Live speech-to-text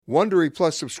Wondery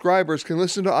Plus subscribers can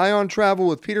listen to Ion Travel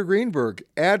with Peter Greenberg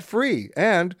ad-free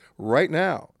and right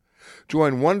now.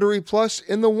 Join Wondery Plus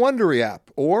in the Wondery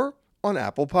app or on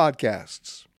Apple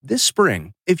Podcasts. This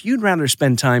spring, if you'd rather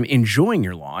spend time enjoying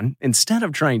your lawn instead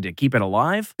of trying to keep it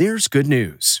alive, there's good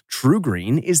news.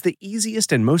 TruGreen is the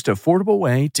easiest and most affordable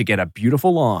way to get a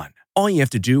beautiful lawn. All you have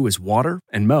to do is water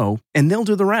and mow, and they'll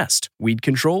do the rest. Weed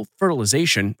control,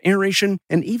 fertilization, aeration,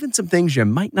 and even some things you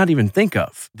might not even think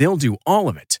of. They'll do all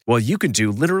of it, while you can do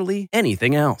literally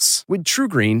anything else. With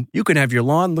TruGreen, you can have your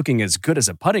lawn looking as good as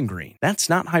a putting green. That's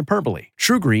not hyperbole.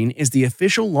 TruGreen is the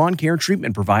official lawn care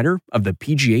treatment provider of the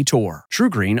PGA Tour.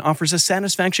 TruGreen offers a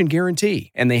satisfaction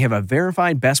guarantee, and they have a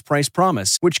verified best price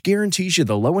promise, which guarantees you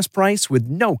the lowest price with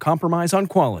no compromise on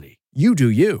quality. You do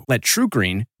you. Let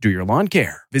TruGreen do your lawn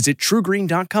care. Visit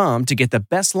TruGreen.com to get the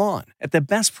best lawn at the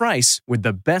best price with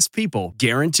the best people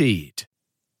guaranteed.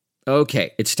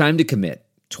 Okay, it's time to commit.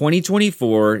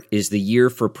 2024 is the year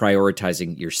for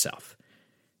prioritizing yourself.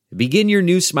 Begin your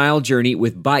new smile journey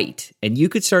with Byte, and you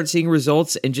could start seeing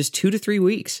results in just 2 to 3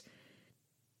 weeks.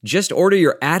 Just order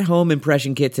your at-home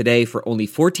impression kit today for only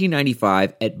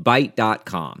 $14.95 at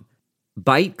Byte.com.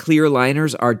 Byte clear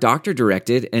liners are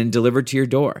doctor-directed and delivered to your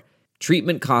door.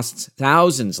 Treatment costs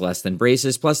thousands less than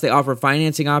braces, plus they offer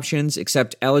financing options,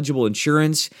 accept eligible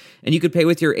insurance, and you could pay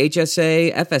with your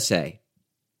HSA, FSA.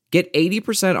 Get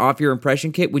 80% off your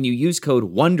impression kit when you use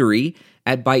code WONDERY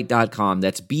at Byte.com.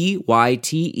 That's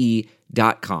BYTE.com.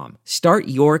 Start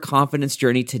your confidence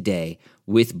journey today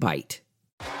with Byte.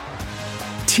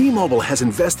 T-Mobile has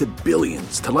invested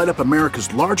billions to light up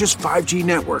America's largest 5G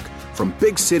network, from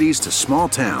big cities to small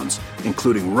towns,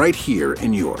 including right here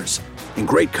in yours. And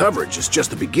great coverage is just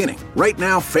the beginning. Right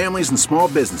now, families and small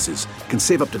businesses can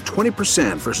save up to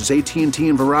 20% versus AT&T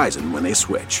and Verizon when they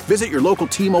switch. Visit your local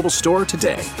T-Mobile store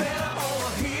today.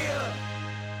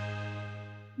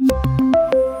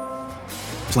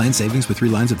 Plan savings with 3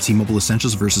 lines of T-Mobile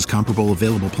Essentials versus comparable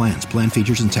available plans. Plan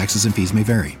features and taxes and fees may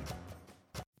vary.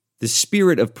 The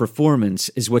spirit of performance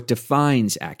is what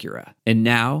defines Acura. And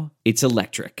now, it's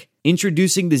electric.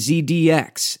 Introducing the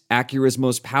ZDX, Acura's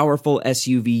most powerful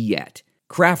SUV yet.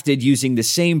 Crafted using the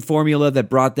same formula that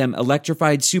brought them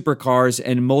electrified supercars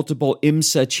and multiple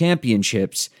IMSA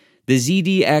championships, the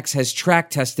ZDX has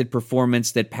track-tested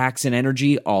performance that packs an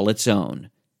energy all its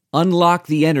own. Unlock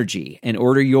the energy and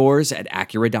order yours at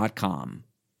Acura.com.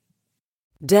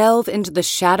 Delve into the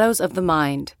shadows of the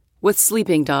mind with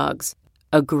Sleeping Dogs,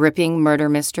 a gripping murder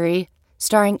mystery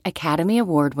starring Academy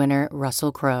Award winner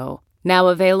Russell Crowe. Now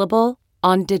available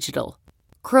on digital.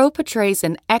 Crowe portrays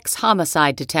an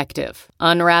ex-homicide detective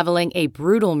unraveling a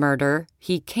brutal murder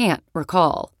he can't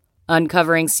recall.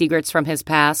 Uncovering secrets from his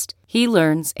past, he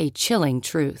learns a chilling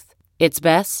truth. It's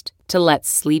best to let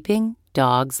sleeping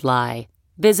dogs lie.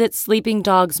 Visit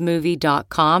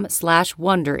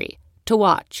sleepingdogsmovie.com/Wondery to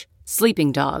watch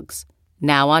Sleeping Dogs,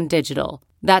 now on digital.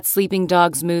 That's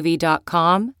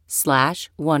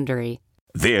sleepingdogsmovie.com/Wondery.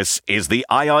 This is the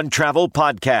Ion Travel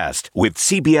Podcast with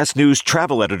CBS News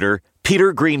travel editor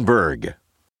Peter Greenberg.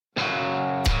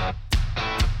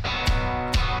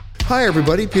 Hi,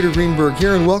 everybody. Peter Greenberg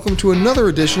here, and welcome to another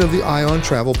edition of the Ion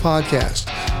Travel Podcast.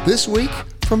 This week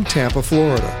from Tampa,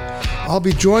 Florida. I'll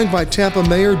be joined by Tampa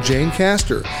Mayor Jane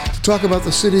Castor to talk about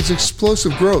the city's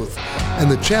explosive growth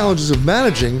and the challenges of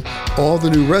managing all the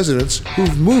new residents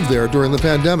who've moved there during the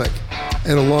pandemic.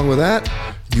 And along with that,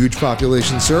 huge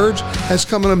population surge has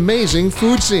come an amazing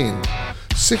food scene.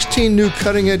 16 new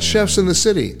cutting-edge chefs in the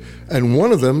city, and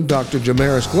one of them, Dr.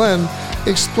 Jamaris Glenn,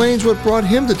 explains what brought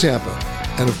him to Tampa,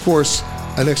 and of course,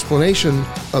 an explanation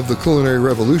of the culinary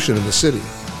revolution in the city.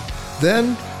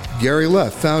 Then, Gary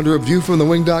Leff, founder of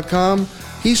ViewFromTheWing.com,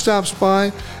 he stops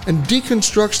by and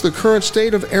deconstructs the current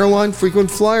state of airline frequent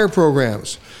flyer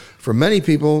programs. For many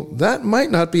people, that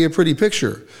might not be a pretty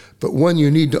picture, but one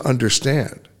you need to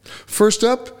understand. First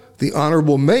up, the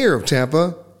Honorable Mayor of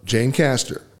Tampa, Jane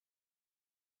Castor.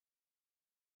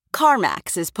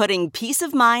 CarMax is putting peace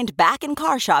of mind back in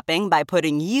car shopping by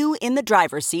putting you in the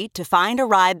driver's seat to find a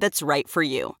ride that's right for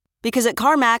you. Because at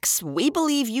CarMax, we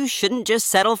believe you shouldn't just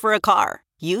settle for a car.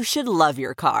 You should love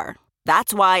your car.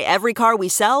 That's why every car we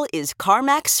sell is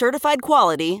CarMax certified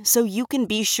quality, so you can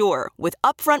be sure with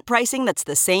upfront pricing that's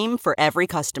the same for every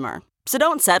customer. So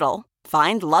don't settle.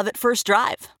 Find love at first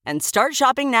drive and start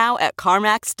shopping now at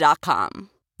CarMax.com.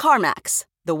 CarMax,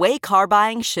 the way car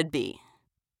buying should be.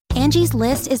 Angie's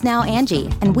List is now Angie,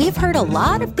 and we've heard a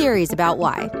lot of theories about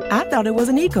why. I thought it was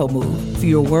an eco-move.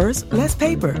 Fewer words, less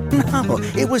paper. No,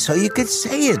 it was so you could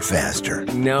say it faster.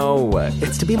 No,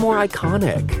 it's to be more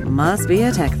iconic. Must be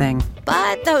a tech thing.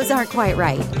 But those aren't quite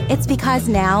right. It's because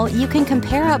now you can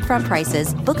compare upfront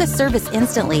prices, book a service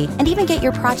instantly, and even get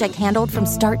your project handled from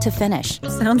start to finish.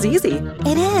 Sounds easy.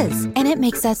 It is, and it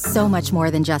makes us so much more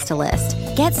than just a list.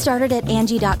 Get started at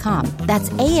Angie.com. That's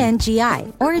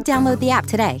ANGI, or download the app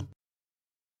today.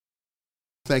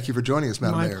 Thank you for joining us,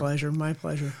 Madam Mayor. My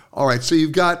pleasure. All right, so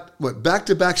you've got,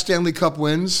 back-to-back Stanley Cup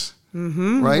wins,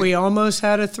 right? We almost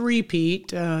had a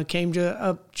three-peat, came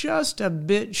to just a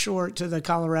bit short to the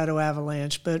Colorado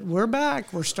Avalanche, but we're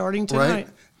back. We're starting tonight. Right,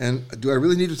 and do I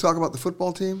really need to talk about the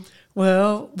football team?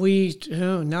 Well,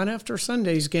 not after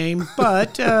Sunday's game,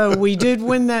 but we did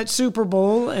win that Super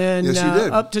Bowl, and yes, you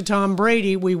did. Up to Tom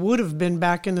Brady, we would have been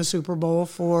back in the Super Bowl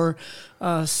for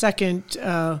second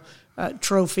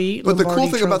trophy. But Lombardi the cool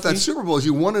thing about that trophy. Super Bowl is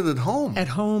you won it at home. At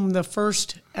home, the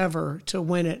first ever to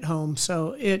win at home.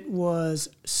 So it was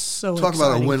so Talk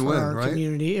exciting about a win-win, for our right?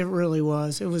 community. It really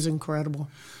was. It was incredible.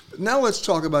 Now let's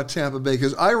talk about Tampa Bay,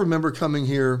 because I remember coming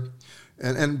here,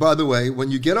 and by the way,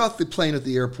 when you get off the plane at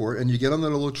the airport and you get on the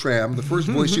little tram, the first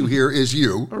voice you hear is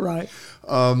you. Right.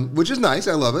 Which is nice.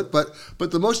 I love it. But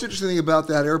the most interesting thing about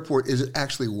that airport is it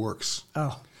actually works.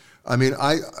 Oh. I mean,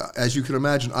 as you can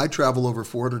imagine, I travel over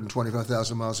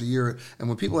 425,000 miles a year, and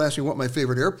when people ask me what my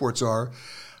favorite airports are,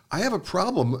 I have a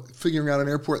problem figuring out an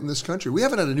airport in this country. We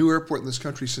haven't had a new airport in this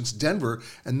country since Denver,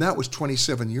 and that was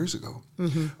 27 years ago.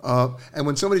 Mm-hmm. And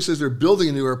when somebody says they're building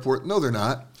a new airport, no, they're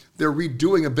not. They're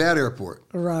redoing a bad airport.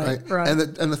 Right. And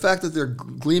the fact that they're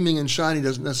gleaming and shiny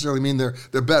doesn't necessarily mean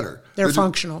they're better. They're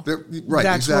functional. Right,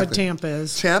 That's exactly. what Tampa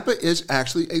is. Tampa is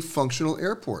actually a functional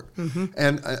airport. Mm-hmm.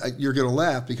 And you're going to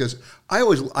laugh because I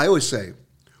always say,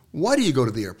 why do you go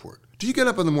to the airport? Do you get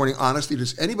up in the morning, honestly,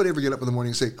 does anybody ever get up in the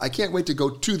morning and say, I can't wait to go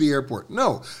to the airport?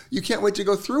 No, you can't wait to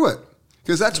go through it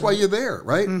because that's why you're there,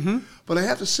 right? Mm-hmm. But I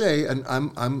have to say, and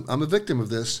I'm a victim of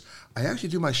this, I actually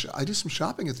I do some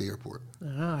shopping at the airport.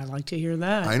 I like to hear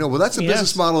that. I know. Well, that's a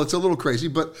business model. It's a little crazy,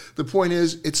 but the point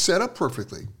is it's set up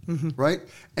perfectly, right?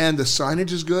 And the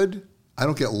signage is good. I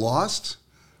don't get lost,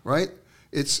 right?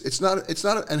 It's not.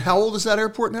 And how old is that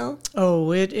airport now?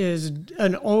 Oh, it is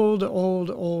an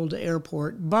old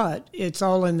airport, but it's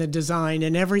all in the design,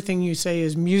 and everything you say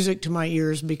is music to my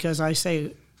ears because I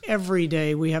say every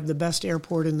day we have the best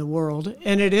airport in the world,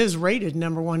 and it is rated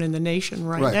 #1 in the nation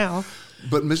right now.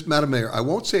 But Madam Mayor, I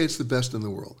won't say it's the best in the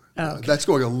world. Okay. That's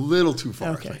going a little too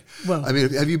far. Okay. Well, I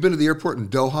mean, have you been to the airport in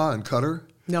Doha and Qatar?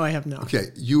 No, I have not. Okay,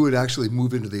 you would actually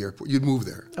move into the airport. You'd move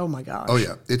there. Oh my gosh. Oh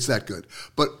yeah, it's that good.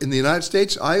 But in the United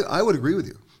States, I would agree with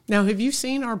you. Now, have you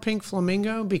seen our pink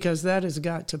flamingo? Because that has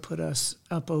got to put us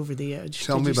up over the edge.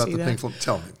 Tell me about the pink flamingo.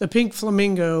 Tell me. The pink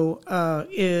flamingo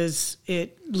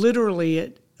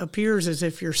it appears as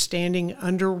if you're standing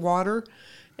underwater,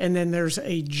 and then there's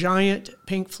a giant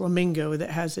pink flamingo that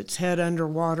has its head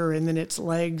underwater and then its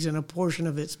legs and a portion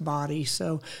of its body.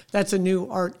 So that's a new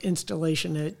art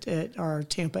installation at our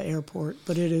Tampa airport,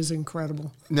 but it is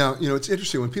incredible. Now, it's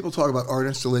interesting when people talk about art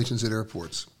installations at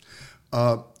airports,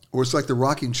 or it's like the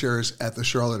rocking chairs at the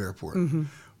Charlotte airport. Mm-hmm.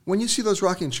 When you see those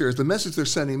rocking chairs, the message they're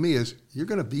sending me is, you're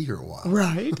going to be here a while.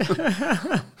 Right.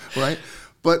 Right?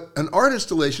 But an art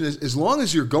installation is, as long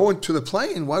as you're going to the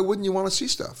plane, why wouldn't you want to see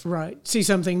stuff? Right. See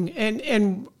something.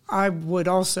 And I would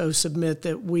also submit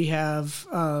that we have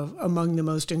among the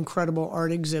most incredible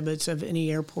art exhibits of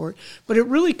any airport. But it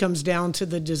really comes down to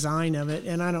the design of it.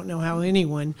 And I don't know how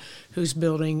anyone who's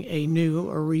building a new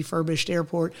or refurbished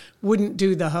airport wouldn't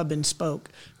do the hub and spoke.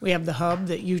 We have the hub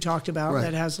that you talked about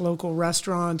that has local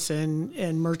restaurants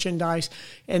and merchandise.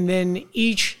 And then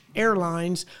each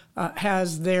airlines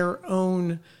has their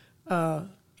own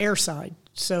airside.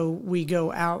 So we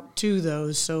go out to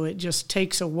those. So it just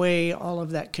takes away all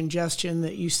of that congestion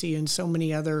that you see in so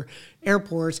many other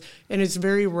airports. And it's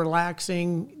very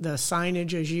relaxing. The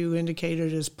signage, as you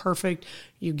indicated, is perfect.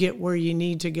 You get where you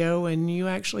need to go, and you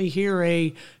actually hear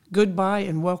a goodbye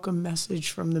and welcome message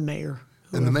from the mayor.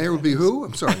 And the mayor would be who?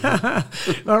 I'm sorry.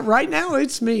 Right now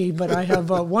it's me, but I have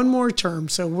one more term.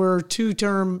 So we're 2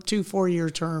 4-year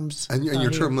terms. And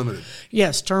you're term limited?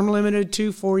 Yes, term limited,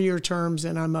 2 4-year terms,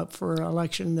 and I'm up for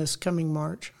election this coming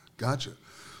March. Gotcha.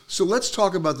 So let's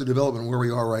talk about the development where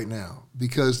we are right now,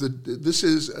 because this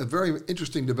is a very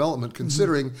interesting development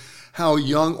considering how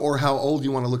young or how old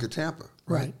you want to look at Tampa.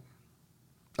 Right.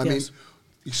 I mean,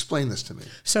 explain this to me.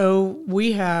 So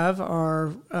we have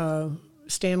our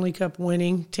Stanley Cup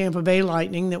winning Tampa Bay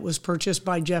Lightning that was purchased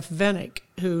by Jeff Vinik,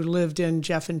 who lived in,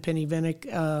 Jeff and Penny Vinik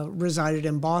resided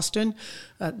in Boston.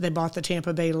 They bought the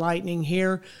Tampa Bay Lightning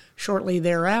here. Shortly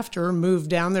thereafter, moved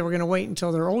down. They were going to wait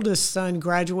until their oldest son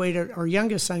graduated, or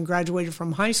youngest son graduated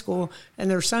from high school, and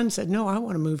their son said, no, I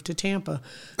want to move to Tampa.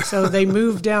 So they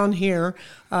moved down here.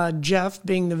 Jeff,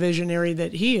 being the visionary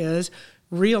that he is,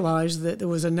 realized that there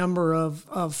was a number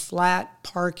of flat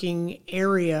parking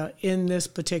area in this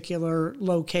particular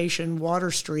location, Water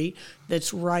Street,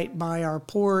 that's right by our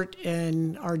port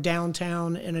and our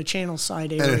downtown and a channel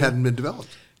side area. And it hadn't been developed.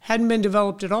 Hadn't been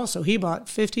developed at all. So he bought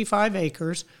 55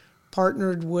 acres,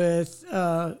 partnered with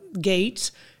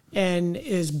Gates, and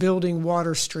is building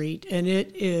Water Street. And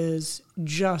it is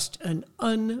just an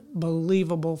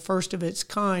unbelievable, first of its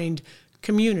kind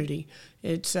community.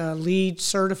 It's LEED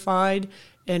certified,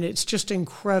 and it's just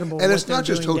incredible. And it's not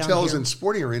just hotels and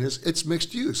sporting arenas, it's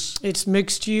mixed use. It's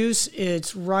mixed use.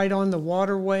 It's right on the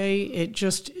waterway. It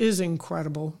just is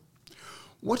incredible.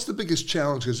 What's the biggest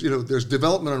challenge? Because, there's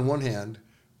development on one hand,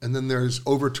 and then there's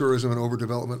over-tourism and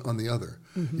over-development on the other.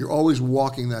 Mm-hmm. You're always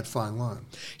walking that fine line.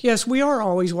 Yes, we are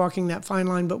always walking that fine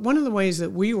line, but one of the ways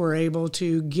that we were able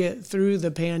to get through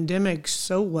the pandemic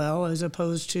so well, as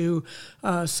opposed to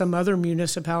some other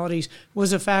municipalities,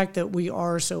 was the fact that we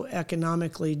are so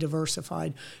economically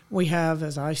diversified. We have,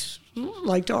 as I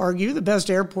like to argue, the best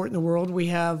airport in the world. We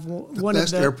have one of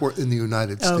the best airport in the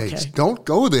United States. Don't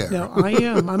go there. No, I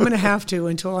am. I'm going to have to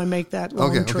until I make that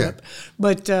long trip. Okay.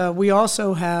 But we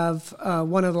also have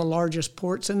one of the largest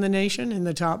ports in the nation, in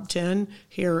the top 10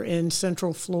 here in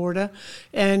Central Florida,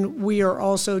 and we are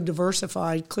also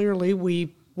diversified. Clearly,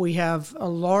 we have a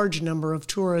large number of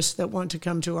tourists that want to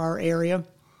come to our area.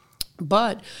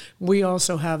 But we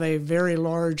also have a very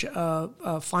large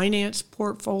finance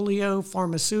portfolio,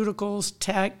 pharmaceuticals,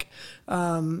 tech,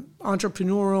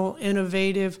 entrepreneurial,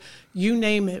 innovative, you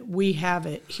name it, we have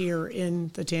it here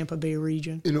in the Tampa Bay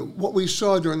region. What we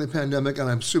saw during the pandemic, and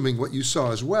I'm assuming what you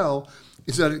saw as well,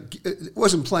 is that it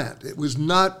wasn't planned. It was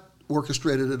not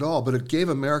orchestrated at all, but it gave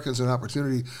Americans an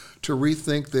opportunity to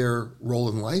rethink their role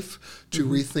in life, to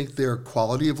rethink their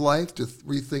quality of life, to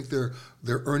rethink their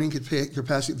earning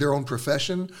capacity, their own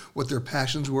profession, what their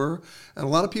passions were. And a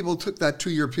lot of people took that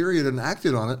 2-year period and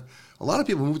acted on it. A lot of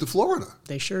people moved to Florida.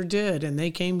 They sure did, and they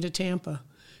came to Tampa.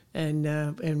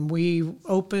 And we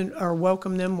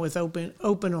welcomed them with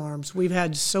open arms. We've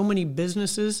had so many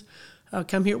businesses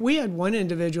come here. We had one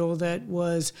individual that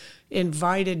was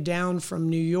invited down from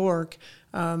New York,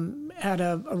 had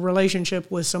a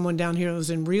relationship with someone down here that was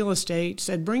in real estate,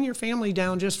 said, bring your family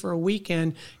down just for a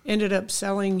weekend, ended up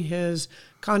selling his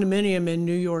condominium in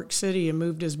New York City and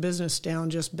moved his business down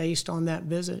just based on that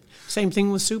visit. Same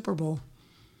thing with Super Bowl.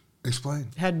 Explain.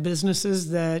 Had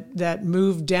businesses that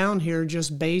moved down here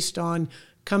just based on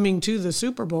coming to the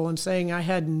Super Bowl and saying, I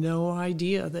had no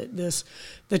idea that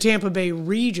the Tampa Bay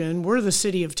region, we're the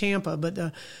city of Tampa, but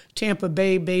the Tampa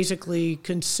Bay basically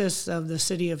consists of the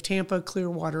city of Tampa,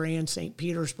 Clearwater, and St.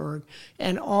 Petersburg,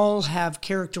 and all have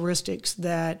characteristics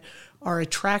that are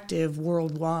attractive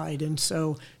worldwide. And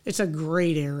so it's a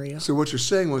great area. So what you're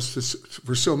saying was,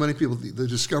 for so many people, the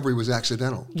discovery was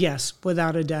accidental. Yes,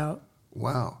 without a doubt.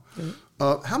 Wow.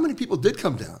 How many people did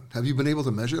come down? Have you been able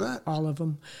to measure that? All of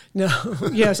them. No.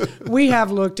 Yes, we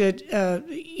have looked at,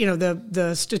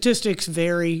 the statistics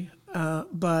vary,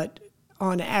 but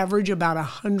on average about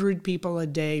 100 people a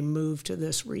day move to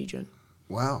this region.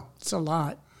 Wow. It's a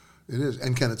lot. It is.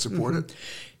 And can it support it?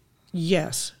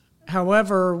 Yes.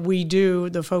 However,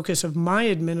 the focus of my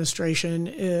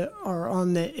administration are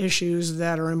on the issues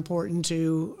that are important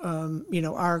to,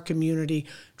 our community: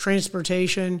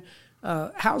 transportation,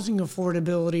 housing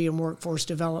affordability, and workforce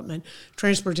development.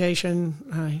 Transportation,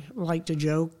 I like to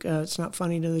joke, it's not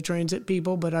funny to the transit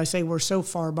people, but I say we're so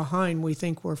far behind, we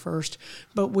think we're first.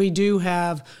 But we do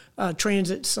have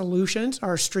transit solutions.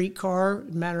 Our streetcar,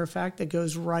 matter of fact, that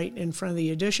goes right in front of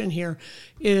the addition here,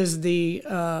 has the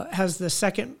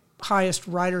second highest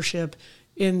ridership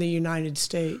in the United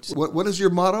States. What is your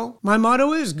motto? My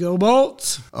motto is Go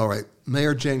Bolts. All right.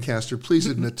 Mayor Jane Castor, please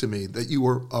admit to me that you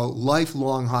were a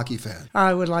lifelong hockey fan.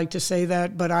 I would like to say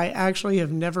that, but I actually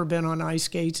have never been on ice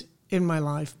skates in my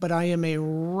life. But I am a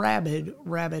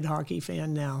rabid hockey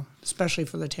fan now, especially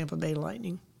for the Tampa Bay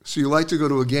Lightning. So you like to go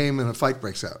to a game and a fight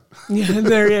breaks out. Yeah,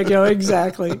 there you go.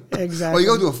 Exactly. Well,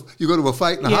 you go to a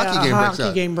fight and a hockey game breaks out. A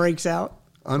hockey game breaks out.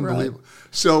 Unbelievable. Right.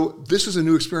 So this is a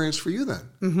new experience for you then?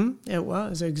 Mm-hmm. It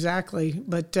was, exactly.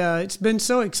 But it's been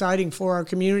so exciting for our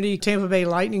community. Tampa Bay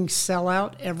Lightning sell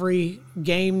out every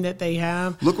game that they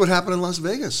have. Look what happened in Las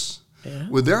Vegas.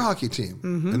 with their hockey team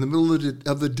in the middle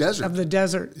of the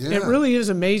desert. Yeah. It really is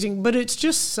amazing, but it's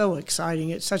just so exciting.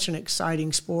 It's such an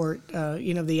exciting sport.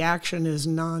 The action is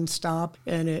nonstop,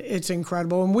 and it's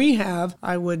incredible. And we have,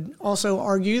 I would also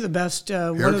argue, the best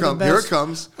one of the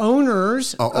best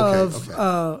owners of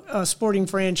a sporting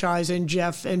franchise in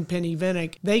Jeff and Penny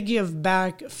Vinnick. They give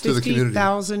back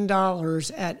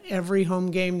 $50,000 at every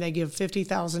home game. They give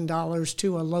 $50,000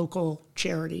 to a local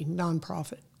charity,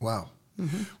 nonprofit. Wow.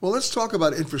 Well, let's talk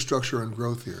about infrastructure and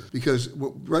growth here, because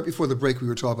right before the break, we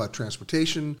were talking about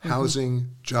transportation, housing,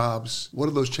 jobs. What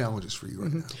are those challenges for you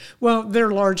right now? Well,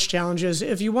 they're large challenges.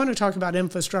 If you want to talk about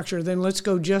infrastructure, then let's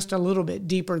go just a little bit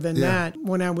deeper than that.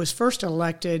 When I was first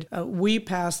elected, we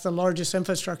passed the largest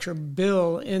infrastructure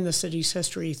bill in the city's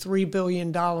history, $3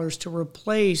 billion to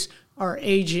replace our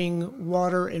aging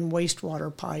water and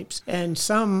wastewater pipes, and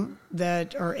some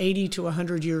that are 80 to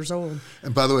 100 years old.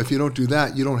 And by the way, if you don't do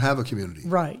that, you don't have a community.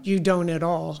 Right, you don't at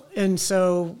all. And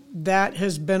so that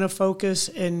has been a focus,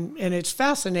 and it's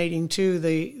fascinating too,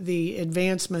 the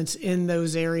advancements in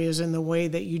those areas and the way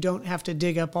that you don't have to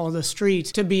dig up all the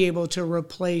streets to be able to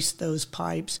replace those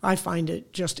pipes. I find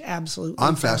it just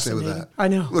absolutely fascinated with that. I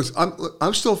know. Look,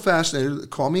 I'm still fascinated.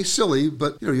 Call me silly,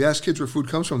 but you ask kids where food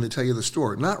comes from, they tell you the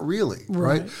store. Not really,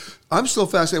 right? I'm still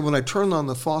fascinated when I turn on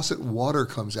the faucet, water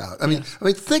comes out. I mean,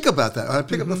 think about that. I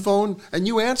pick up the phone and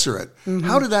you answer it.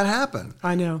 How did that happen?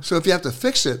 I know. So if you have to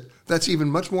fix it, that's even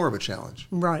much more of a challenge.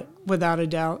 Right, without a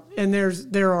doubt. And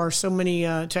there are so many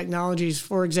technologies.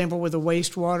 For example, with the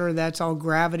wastewater, that's all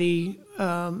gravity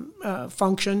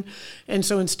function. And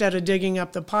so instead of digging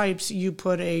up the pipes, you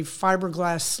put a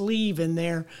fiberglass sleeve in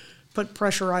there, put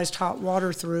pressurized hot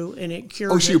water through, and it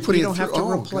cures so you're putting you don't have to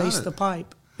replace the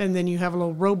pipe. And then you have a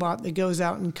little robot that goes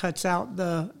out and cuts out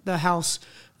the house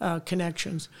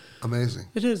connections. Amazing.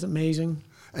 It is amazing.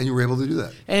 And you were able to do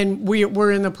that. And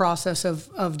we're in the process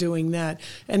of doing that.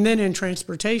 And then in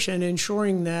transportation,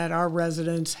 ensuring that our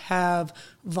residents have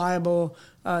viable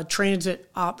transit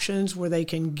options where they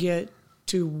can get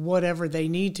to whatever they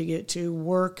need to get to,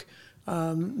 work,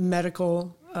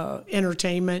 medical,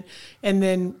 entertainment, and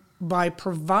then by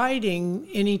providing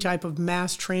any type of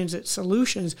mass transit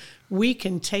solutions, we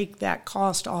can take that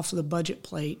cost off the budget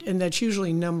plate, and that's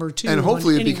usually number two. And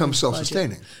hopefully it becomes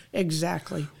self-sustaining. Budget.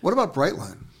 Exactly. What about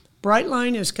Brightline?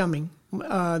 Brightline is coming.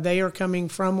 They are coming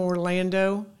from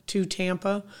Orlando to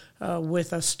Tampa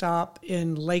with a stop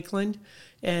in Lakeland,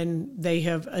 and they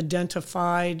have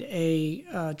identified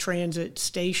a transit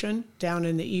station down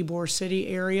in the Ybor City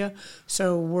area.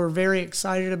 So we're very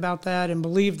excited about that and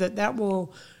believe that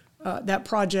will that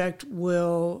project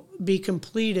will be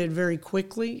completed very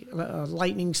quickly,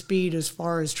 lightning speed as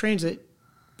far as transit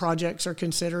projects are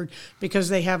considered, because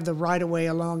they have the right-of-way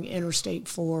along Interstate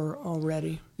 4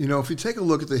 already. If you take a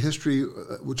look at the history,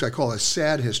 which I call a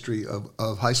sad history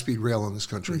of high-speed rail in this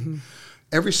country,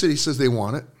 every city says they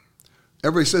want it.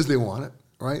 Everybody says they want it,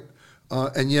 right?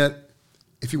 And yet,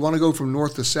 if you want to go from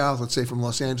north to south, let's say from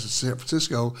Los Angeles to San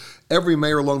Francisco, every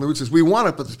mayor along the route says, we want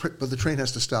it, but the train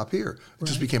has to stop here. It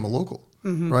just became a local,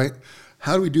 right?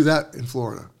 How do we do that in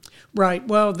Florida? Right.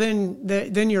 Well,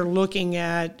 then you're looking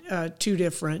at two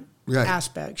different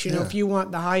aspects. If you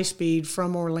want the high speed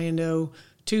from Orlando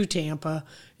to Tampa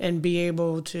and be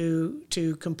able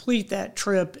to complete that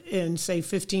trip in, say,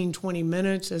 15, 20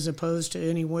 minutes as opposed to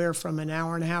anywhere from an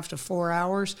hour and a half to 4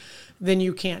 hours, then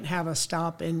you can't have a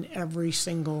stop in every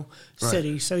single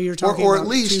city. So you're talking or about at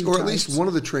least one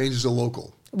of the trains is a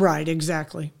local. Right,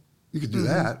 exactly. You could do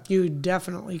that. You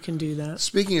definitely can do that.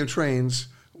 Speaking of trains,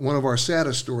 one of our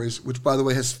saddest stories, which, by the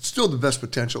way, has still the best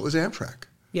potential, is Amtrak.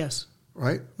 Yes.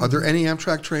 Right? Are there any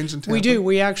Amtrak trains in Tampa? We do.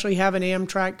 We actually have an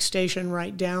Amtrak station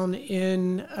right down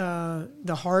in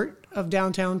the heart of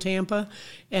downtown Tampa,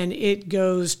 and it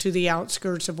goes to the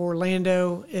outskirts of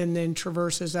Orlando and then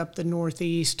traverses up the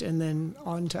northeast and then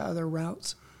on to other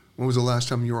routes. When was the last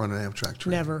time you were on an Amtrak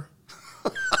train? Never.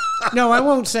 No, I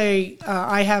won't say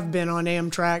I have been on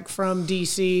Amtrak from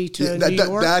D.C. to New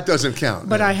York. That doesn't count.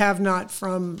 But I have not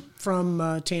from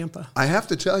Tampa. I have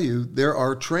to tell you, there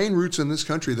are train routes in this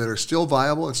country that are still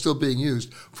viable and still being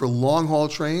used for long-haul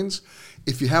trains.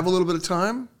 If you have a little bit of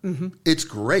time, it's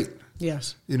great.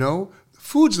 Yes.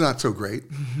 Food's not so great,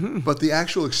 but the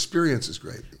actual experience is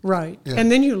great. Right. Yeah.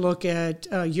 And then you look at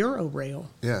Eurorail.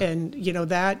 Yeah. And,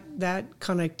 that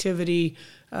connectivity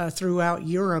throughout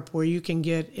Europe where you can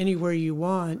get anywhere you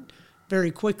want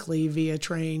very quickly via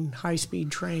train, high-speed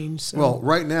trains. So. Well,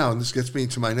 right now, and this gets me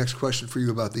to my next question for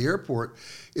you about the airport,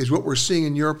 is what we're seeing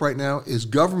in Europe right now is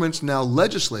governments now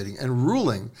legislating and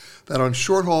ruling that on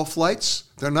short-haul flights,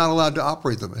 they're not allowed to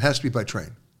operate them. It has to be by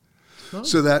train.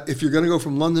 So that if you're going to go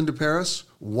from London to Paris,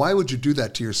 why would you do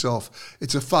that to yourself?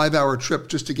 It's a 5-hour trip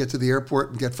just to get to the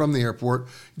airport and get from the airport.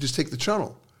 You just take the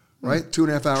Channel, right?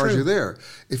 2.5 hours, you're there.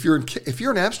 If you're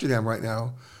in Amsterdam right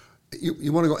now,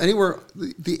 you want to go anywhere.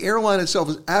 The airline itself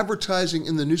is advertising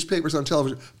in the newspapers, on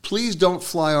television, please don't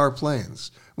fly our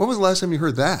planes. When was the last time you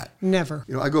heard that? Never.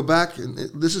 I go back, and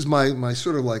this is my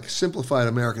sort of like simplified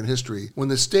American history. When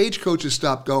the stagecoaches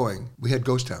stopped going, we had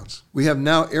ghost towns. We have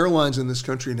now airlines in this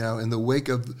country now, in the wake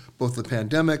of both the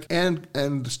pandemic and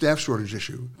the staff shortage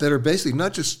issue, that are basically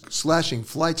not just slashing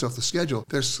flights off the schedule,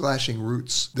 they're slashing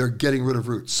routes. They're getting rid of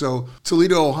routes. So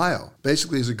Toledo, Ohio,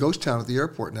 basically is a ghost town at the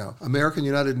airport now. American,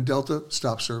 United, and Delta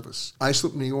stop service.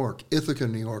 Islip, New York, Ithaca,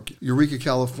 New York, Eureka,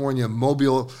 California,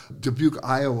 Mobile, Dubuque,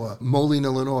 Iowa, Moline,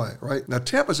 Illinois, right? Now,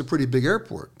 Tampa's a pretty big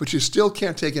airport, but you still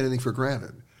can't take anything for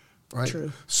granted, right?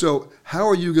 True. So how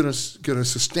are you going to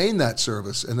sustain that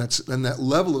service and that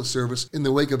level of service in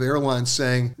the wake of airlines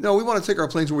saying, no, we want to take our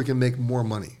planes where we can make more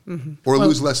money or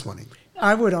lose less money?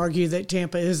 I would argue that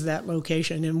Tampa is that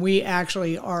location, and we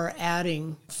actually are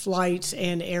adding flights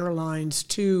and airlines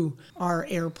to our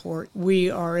airport. We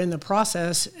are in the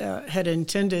process, had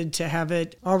intended to have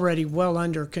it already well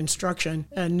under construction,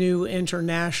 a new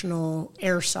international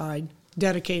airside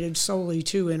dedicated solely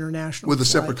to international with a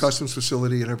flights. separate customs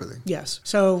facility and everything. Yes.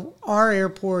 So our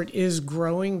airport is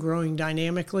growing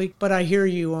dynamically, but I hear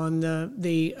you on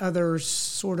the other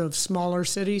sort of smaller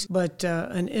cities. But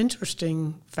an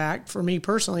interesting fact for me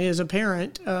personally, as a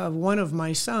parent, one of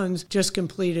my sons just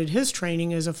completed his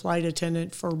training as a flight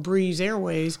attendant for Breeze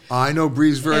Airways. I know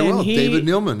Breeze very well. David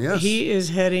Neilman, yes. He is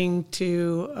heading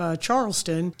to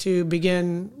Charleston to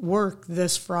begin work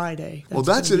this Friday.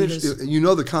 That's an interesting. You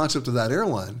know the concept of that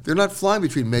airline. They're not flying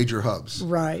between major hubs.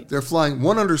 Right. They're flying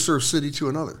one underserved city to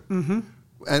another. Mm-hmm.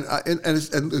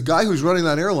 And the guy who's running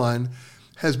that airline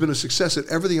has been a success at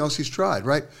everything else he's tried,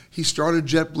 right? He started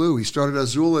JetBlue. He started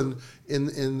Azul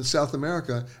in South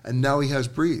America, and now he has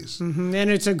Breeze. Mm-hmm.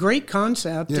 And it's a great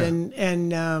concept. Yeah.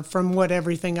 And from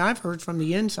everything I've heard from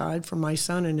the inside, from my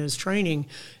son and his training,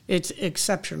 it's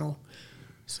exceptional.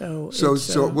 So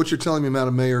what you're telling me,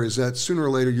 Madam Mayor, is that sooner or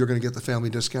later you're going to get the family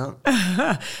discount?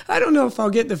 I don't know if I'll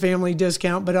get the family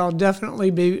discount, but I'll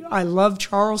definitely be. I love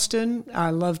Charleston.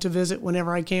 I love to visit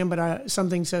whenever I can, but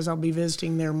something says I'll be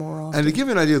visiting there more often. And to give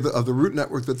you an idea of the route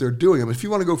network that they're doing, I mean, if you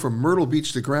want to go from Myrtle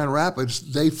Beach to Grand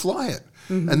Rapids, they fly it,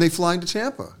 and they fly into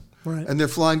Tampa, right? And they're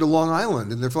flying to Long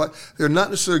Island, and they're not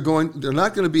necessarily going. They're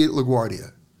not going to be at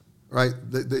LaGuardia. Right?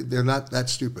 They're not that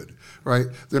stupid, right?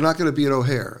 They're not going to be at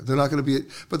O'Hare. They're not going to be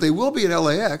but they will be at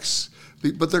LAX,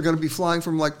 but they're going to be flying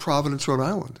from like Providence, Rhode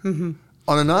Island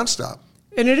on a nonstop.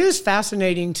 And it is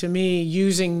fascinating to me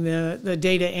using the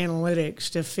data analytics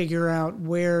to figure out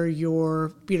where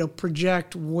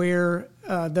project where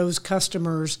those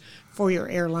customers for your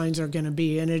airlines are going to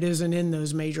be, and it isn't in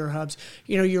those major hubs.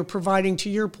 You're providing, to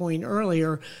your point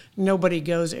earlier, nobody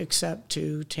goes except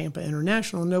to Tampa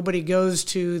International. Nobody goes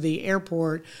to the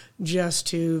airport just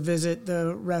to visit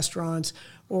the restaurants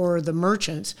or the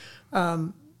merchants.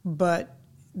 But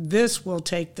this will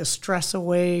take the stress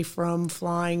away from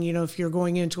flying, if you're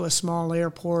going into a small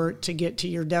airport to get to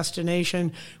your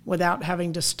destination without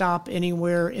having to stop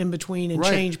anywhere in between and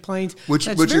change planes. Which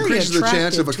increases the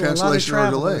chance of a cancellation or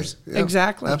a delay. Yeah,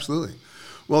 exactly. Absolutely.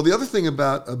 Well, the other thing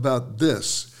about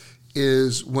this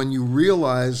is when you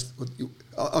realize,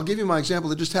 I'll give you my example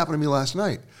that just happened to me last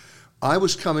night. I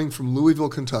was coming from Louisville,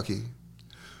 Kentucky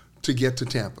to get to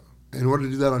Tampa. In order to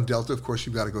do that on Delta, of course,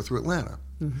 you've got to go through Atlanta.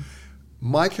 Mm-hmm.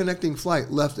 My connecting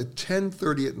flight left at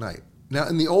 10:30 at night. Now,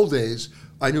 in the old days,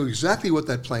 I knew exactly what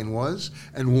that plane was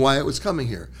and why it was coming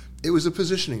here. It was a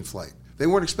positioning flight. They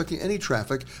weren't expecting any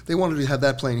traffic. They wanted to have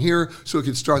that plane here so it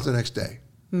could start the next day.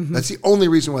 Mm-hmm. That's the only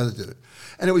reason why they did it.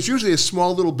 And it was usually a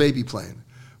small little baby plane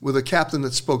with a captain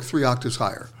that spoke 3 octaves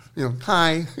higher.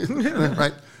 Hi,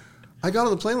 right? I got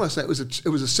on the plane last night. It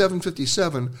was a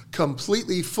 757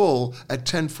 completely full at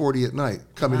 10:40 at night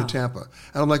coming to Tampa.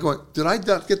 And I'm like going, did I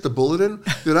not get the bulletin?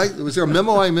 Was there a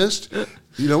memo I missed?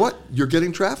 You know what? You're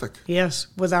getting traffic. Yes,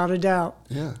 without a doubt.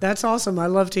 Yeah. That's awesome. I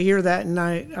love to hear that. And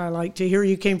I like to hear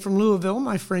you came from Louisville.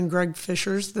 My friend Greg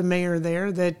Fisher's the mayor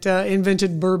there that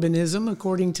invented bourbonism,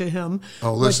 according to him.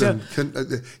 Oh, listen,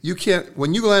 you can't,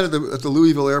 when you land at the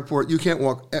Louisville airport, you can't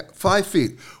walk 5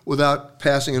 feet without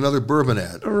passing another bourbon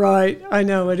ad. Right. I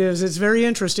know it is. It's very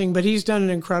interesting, but he's done an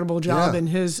incredible job, and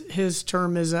his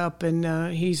term is up,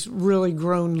 and he's really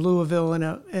grown Louisville in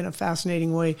a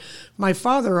fascinating way. My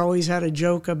father always had a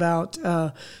joke about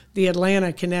the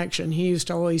Atlanta connection. He used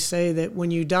to always say that when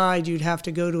you died, you'd have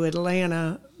to go to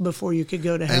Atlanta before you could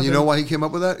go to heaven. And you know why he came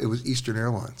up with that? It was Eastern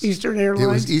Airlines. Eastern Airlines?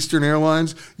 It was Eastern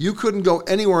Airlines. You couldn't go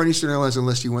anywhere on Eastern Airlines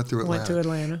unless you went through Atlanta. Went to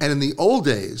Atlanta. And in the old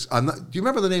days, do you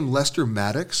remember the name Lester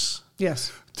Maddox?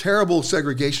 Yes. Terrible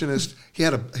segregationist. He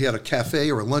had a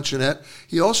cafe or a luncheonette.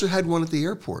 He also had one at the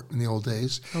airport in the old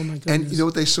days. Oh, my goodness. And you know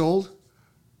what they sold?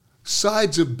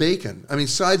 Sides of bacon.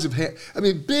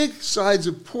 big sides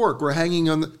of pork were hanging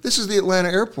on this is the Atlanta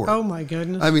airport. Oh my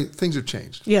goodness. Things have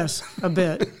changed. Yes, a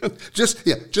bit. just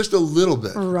a little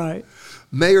bit. Right.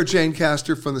 Mayor Jane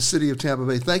Castor from the city of Tampa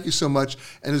Bay, thank you so much.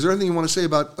 And is there anything you want to say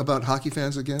about hockey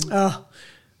fans again?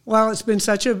 Well, it's been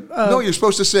such a... No, you're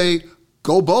supposed to say,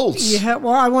 go Bolts. Yeah,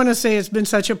 well, I want to say it's been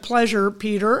such a pleasure,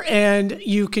 Peter, and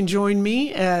you can join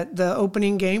me at the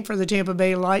opening game for the Tampa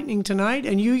Bay Lightning tonight,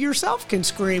 and you yourself can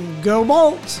scream, go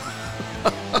Bolts.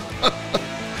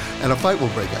 And a fight will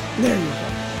break out. There you go.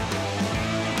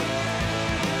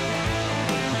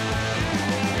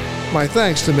 My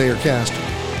thanks to Mayor Castor.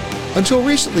 Until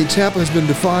recently, Tampa has been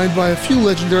defined by a few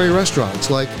legendary restaurants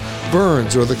like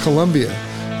Burns or the Columbia,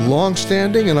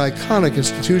 long-standing and iconic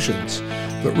institutions.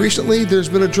 But recently, there's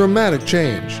been a dramatic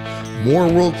change. More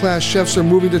world-class chefs are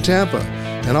moving to Tampa,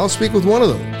 and I'll speak with one of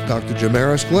them, Dr.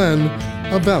 Jamaris Glenn,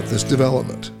 about this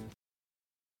development.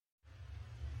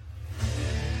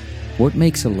 What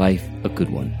makes a life a good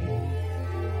one?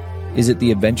 Is it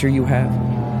the adventure you have?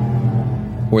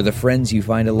 Or the friends you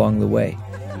find along the way?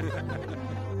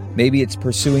 Maybe it's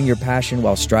pursuing your passion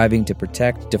while striving to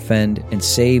protect, defend, and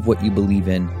save what you believe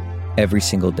in every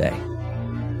single day.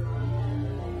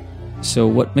 So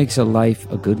what makes a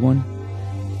life a good one?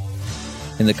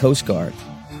 In the Coast Guard,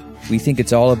 we think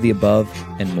it's all of the above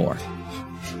and more.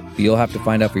 But you'll have to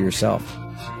find out for yourself.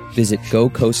 Visit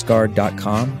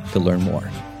gocoastguard.com to learn more.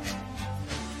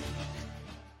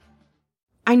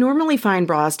 I normally find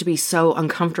bras to be so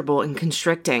uncomfortable and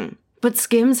constricting, but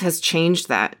Skims has changed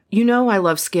that. You know I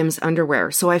love Skims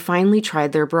underwear, so I finally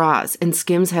tried their bras, and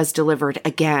Skims has delivered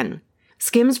again.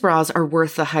 Skims bras are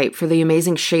worth the hype for the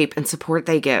amazing shape and support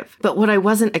they give, but what I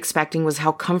wasn't expecting was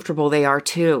how comfortable they are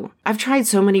too. I've tried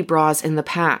so many bras in the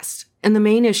past, and the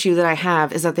main issue that I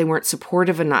have is that they weren't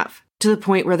supportive enough, to the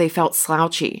point where they felt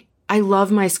slouchy. I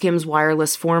love my Skims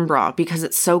wireless form bra because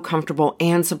it's so comfortable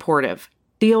and supportive.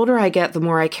 The older I get, the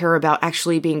more I care about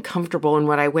actually being comfortable in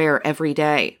what I wear every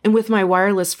day. And with my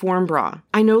wireless form bra,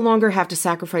 I no longer have to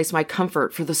sacrifice my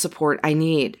comfort for the support I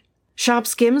need. Shop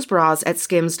Skims bras at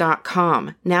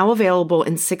skims.com, now available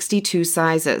in 62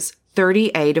 sizes,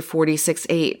 30A to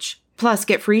 46H. Plus,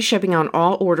 get free shipping on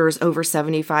all orders over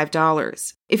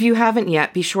 $75. If you haven't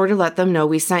yet, be sure to let them know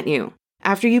we sent you.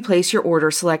 After you place your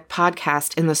order, select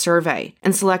Podcast in the survey,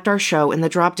 and select our show in the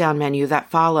drop-down menu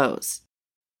that follows.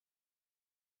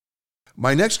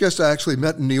 My next guest I actually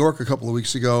met in New York a couple of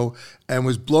weeks ago and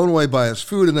was blown away by his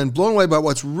food and then blown away by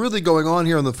what's really going on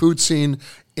here on the food scene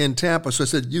in Tampa. So I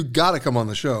said, you got to come on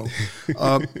the show.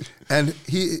 And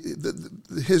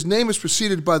his name is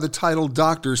preceded by the title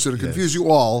doctor, so to confuse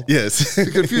you all. Yes. To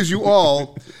confuse you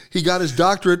all, he got his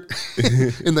doctorate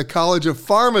in the College of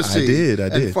Pharmacy. I did.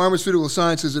 And Pharmaceutical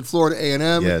Sciences at Florida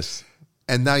A&M. Yes.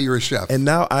 And now you're a chef. And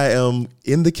now I am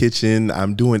in the kitchen.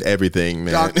 I'm doing everything,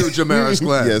 man. Dr. Jamaris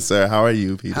Glenn. Yes, sir. How are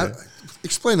you, Peter?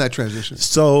 Explain that transition.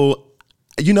 So,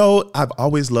 you know, I've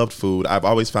always loved food. I've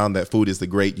always found that food is the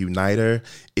great uniter.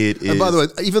 It is. And by the way,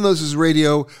 even though this is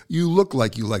radio, you look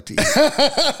like you like to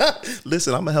eat.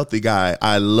 Listen, I'm a healthy guy.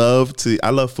 I love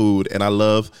food, and I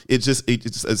love it.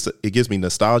 It gives me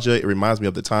nostalgia. It reminds me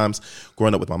of the times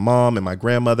growing up with my mom and my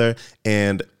grandmother.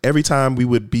 And every time we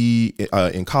would be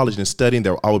in college and studying,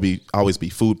 there would always be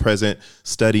food present,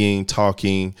 studying,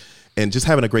 talking, and just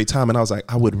having a great time. And I was like,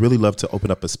 I would really love to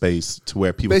open up a space to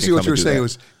where people basically can come what you were saying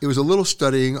was it was a little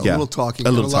studying, a little talking,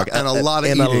 a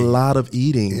lot of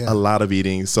eating. Yeah. A lot of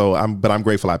eating. So I'm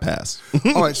grateful I passed.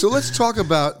 All right, so let's talk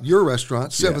about your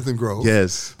restaurant, 7th and Grove.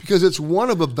 Yes, because it's one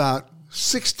of about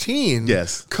 16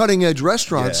 cutting edge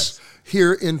restaurants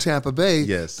here in Tampa Bay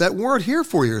that weren't here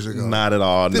 4 years ago. Not at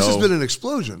all. This has been an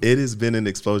explosion. It has been an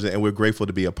explosion, and we're grateful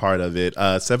to be a part of it.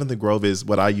 7th and Grove is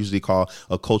what I usually call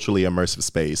a culturally immersive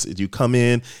space. You come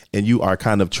in and you are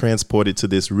kind of transported to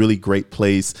this really great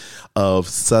place of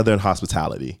Southern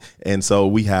hospitality. And so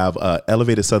we have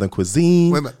elevated Southern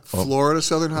cuisine. Wait a minute, Florida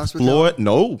Southern hospitality?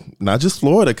 No, not just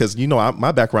Florida, because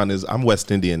my background is I'm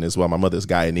West Indian as well. My mother's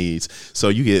Guyanese. So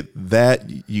you get that,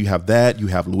 you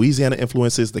have Louisiana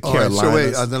influences, the Carolinas. So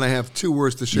wait, then I have 2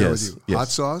 words to share with you. Yes. Hot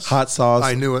sauce? Hot sauce.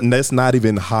 I knew it. And that's not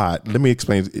even hot. Let me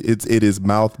explain. It is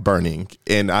mouth burning,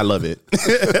 and I love it.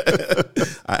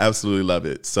 I absolutely love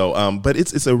it. So, but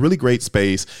it's a really great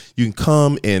space. You can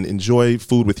come and enjoy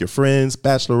food with your friends,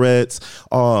 bachelorettes,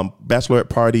 bachelorette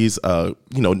parties,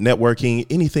 networking,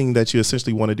 anything that you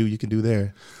essentially want to do, you can do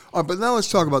there. All right, but now let's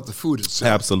talk about the food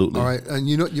itself. Absolutely. All right, and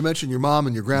you mentioned your mom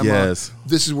and your grandma. Yes.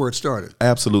 This is where it started.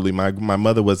 Absolutely. My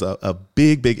mother was a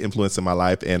big influence in my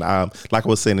life. And like I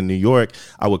was saying, in New York,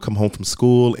 I would come home from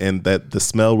school and that the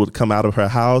smell would come out of her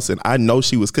house. And I know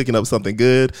she was cooking up something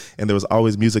good. And there was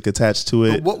always music attached to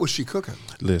it. But what was she cooking?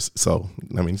 So,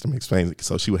 let me explain.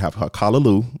 So she would have her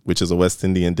callaloo, which is a West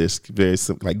Indian dish, very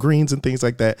simple, like greens and things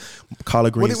like that.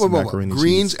 Collard greens, macaroni and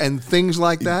greens cheese. And things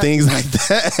like that? Things like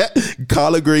that.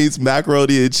 Collard greens,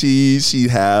 macaroni and cheese. She'd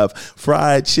have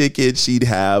fried chicken. She'd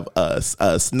have a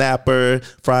snapper,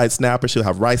 fried snapper. She'll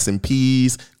have rice and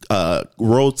peas,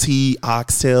 roti,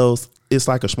 oxtails. It's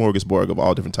like a smorgasbord of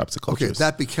all different types of cultures. Okay,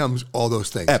 that becomes all those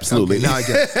things. Absolutely. Okay, now I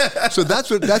get it. So that's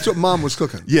what Mom was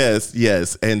cooking.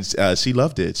 Yes, and she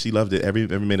loved it. She loved it, every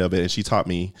minute of it, and she taught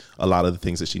me a lot of the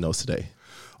things that she knows today.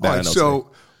 All right,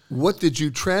 so what did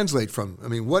you translate from? I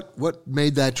mean, what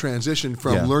made that transition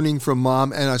from learning from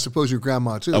Mom and I suppose your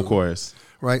grandma too? Of course.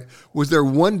 Right? Was there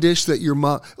one dish that your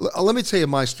mom... Let me tell you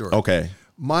my story. Okay.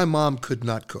 My mom could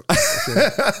not cook. Okay?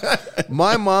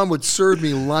 My mom would serve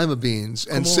me lima beans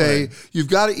and say, you've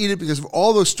got to eat it because of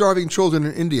all those starving children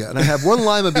in India. And I have one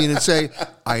lima bean and say,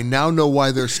 I now know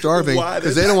why they're starving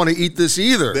because they don't want to eat this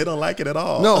either. They don't like it at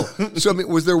all. No. So, I mean,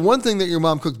 was there one thing that your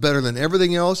mom cooked better than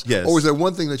everything else? Yes. Or was there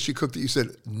one thing that she cooked that you said,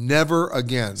 never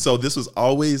again? So this was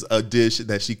always a dish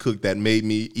that she cooked that made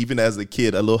me, even as a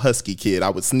kid, a little husky kid, I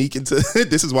would sneak into,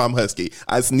 this is why I'm husky.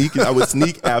 I would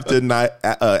sneak after night,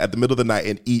 at the middle of the night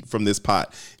and eat from this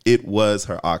pot. It was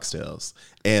her oxtails.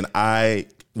 And I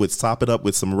would sop it up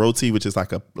with some roti, which is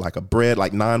like a bread,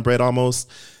 like naan bread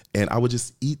almost. And I would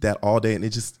just eat that all day. And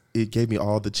it gave me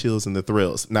all the chills and the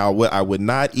thrills. Now, what I would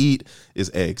not eat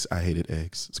is eggs. I hated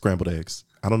eggs, scrambled eggs.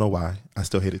 I don't know why. I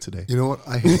still hate it today. You know what?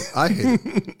 I hate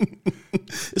it.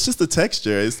 It's just the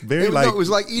texture. It's very it was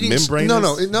like eating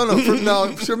membranous.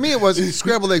 No. For me, it wasn't.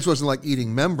 Scrambled eggs wasn't like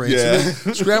eating membranes.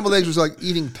 Yeah. Scrambled eggs was like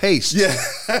eating paste. Yeah.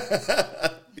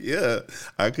 Yeah.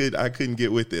 I couldn't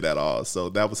get with it at all. So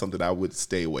that was something I would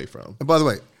stay away from. And by the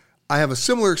way, I have a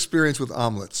similar experience with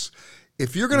omelets.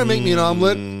 If you're going to make me an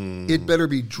omelet, it better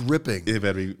be dripping. It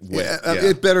better be wet.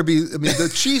 It better be,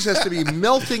 the cheese has to be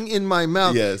melting in my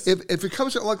mouth. Yes. If it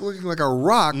comes out looking like a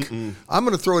rock, I'm going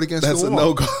to throw it against the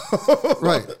wall. That's a no-go.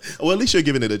 Right. Well, at least you're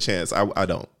giving it a chance. I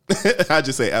don't. I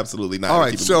just say absolutely not. All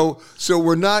right. So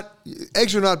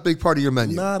eggs are not a big part of your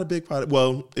menu. Not a big part.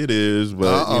 Well, it is.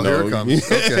 But, here it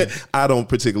comes. Okay. I don't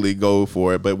particularly go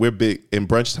for it, but we're big in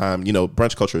brunch time.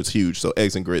 Brunch culture is huge. So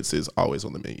eggs and grits is always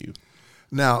on the menu.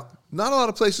 Now, not a lot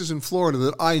of places in Florida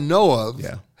that I know of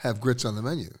have grits on the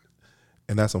menu.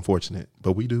 And that's unfortunate,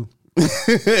 but we do.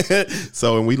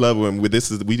 So, and we love when we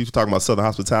talking about Southern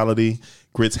hospitality,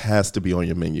 grits has to be on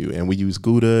your menu. And we use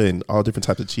Gouda and all different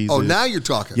types of cheeses. Oh, now you're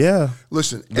talking. Yeah.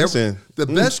 Listen. The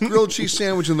best grilled cheese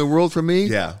sandwich in the world for me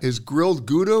is grilled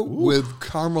Gouda with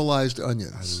caramelized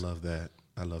onions. I love that.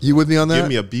 You with me on that? Give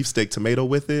me a beefsteak tomato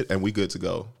with it, and we good to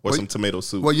go. Or some tomato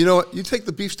soup. Well, you know what? You take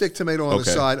the beefsteak tomato on the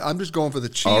side. I'm just going for the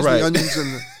cheese, the onions,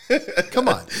 and come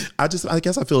on. I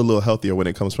guess I feel a little healthier when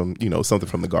it comes from something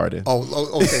from the garden.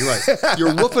 Oh, okay, right.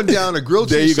 You're wolfing down a grilled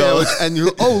cheese sandwich, and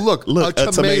look, a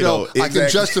tomato. Exactly. I can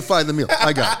justify the meal.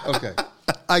 I got it. Okay,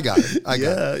 I got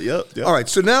it. Yep. All right.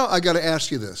 So now I got to ask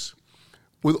you this.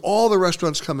 With all the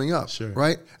restaurants coming up,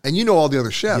 right? And all the other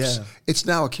chefs, it's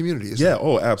now a community, isn't it? Yeah,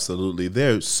 oh, absolutely.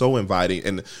 They're so inviting.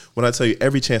 And when I tell you,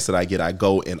 every chance that I get, I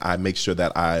go and I make sure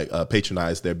that I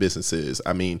patronize their businesses.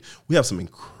 I mean, we have some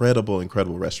incredible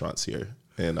restaurants here.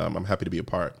 And I'm happy to be a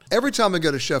part. Every time I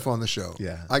get a chef on the show,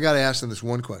 I got to ask them this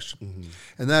one question.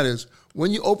 And that is, when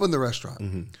you open the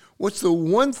restaurant, what's the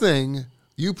one thing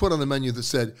you put on the menu that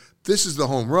said, this is the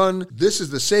home run, this is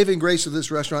the saving grace of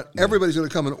this restaurant, everybody's going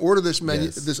to come and order this menu,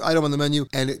 this item on the menu,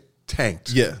 and it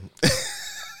tanked? Yeah.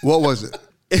 What was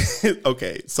it?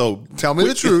 Okay, so tell me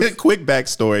the truth. Quick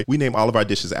backstory. We name all of our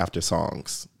dishes after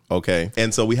songs. Okay.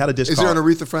 And so we had a dish Is there an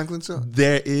Aretha Franklin song?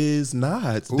 There is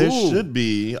not. Ooh. There should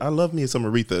be. I love me some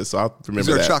Aretha, so I'll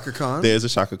remember that. Is there a Chaka Khan? There's a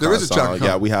Chaka Khan song. There is a Chaka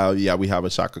Khan. Yeah, we have a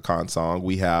Chaka Khan song.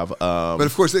 We have But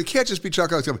of course it can't just be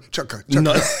Chaka Khan. Chaka.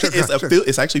 No,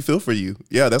 it's actually Feel For You.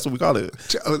 Yeah, that's what we call it.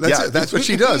 That's what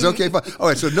she does. Okay, fine. All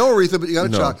right, so no Aretha, but you got a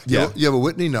Chaka. Yeah. You have a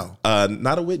Whitney? No.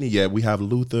 Not a Whitney yet. We have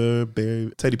Luther,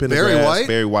 Teddy Pendergrass,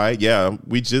 Barry White. Yeah.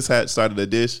 We just started a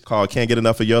dish called Can't Get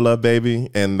Enough of Your Love, Baby,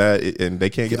 and they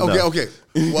can't get Okay.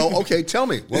 Well, okay. Tell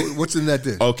me what's in that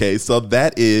dish. Okay, so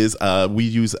that is we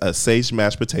use sage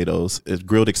mashed potatoes,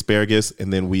 grilled asparagus,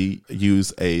 and then we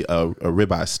use a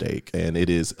ribeye steak, and it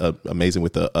is amazing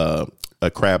with a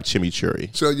crab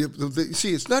chimichurri. So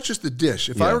see, it's not just the dish.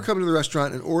 If I were coming to the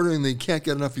restaurant and ordering the Can't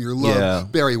Get Enough of Your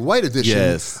Love Barry White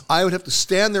edition, I would have to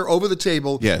stand there over the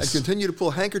table and continue to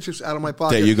pull handkerchiefs out of my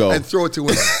pocket and throw it to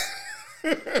women.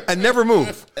 And never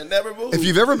move. If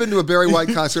you've ever been to a Barry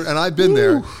White concert, and I've been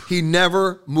there, he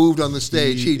never moved on the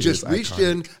stage. He just reached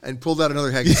in and pulled out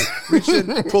another handkerchief.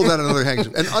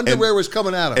 And underwear was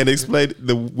coming at him. And explained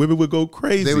the women would go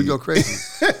crazy. They would go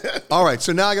crazy. All right,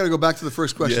 so now I got to go back to the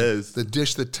first question. Yes. The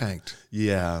dish that tanked.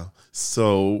 Yeah.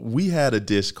 So we had a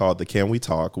dish called the Can We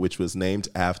Talk, which was named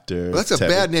after... Well, that's a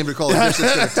bad name to call a dish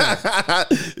that's going to tank.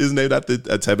 It's named after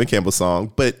a Tevin Campbell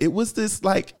song, but it was this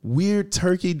like weird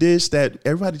turkey dish that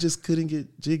everybody just couldn't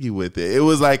get jiggy with it. It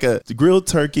was like a grilled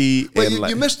turkey. But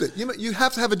you missed it. You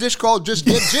have to have a dish called Just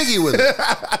Get Jiggy with It.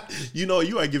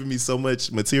 You are giving me so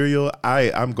much material.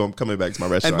 I'm coming back to my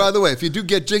restaurant. And by the way, if you do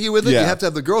get jiggy with it, you have to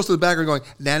have the girls to the back are going,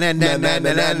 na na na na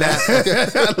na na na.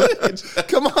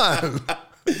 Come on.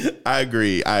 I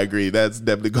agree. That's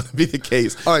definitely going to be the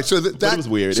case. All right, so that was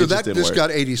weird. So that dish got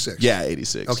 86. Yeah,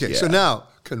 86. Okay, so now,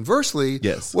 conversely,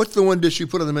 what's the one dish you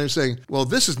put on the menu saying, well,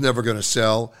 this is never going to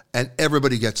sell, and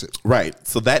everybody gets it? Right.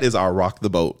 So that is our Rock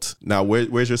the Boat. Now,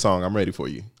 where's your song? I'm ready for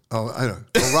you. Oh, I know.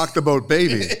 Rock the Boat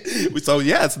Baby. So,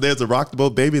 yes, there's a Rock the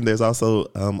Boat Baby, and there's also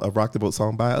a Rock the Boat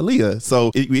song by Aaliyah. So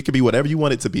it could be whatever you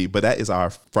want it to be, but that is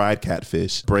our fried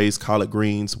catfish, braised collard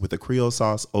greens with a Creole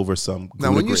sauce over some Gouda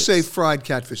Now, when grits. you say fried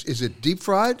catfish, is it deep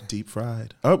fried? Deep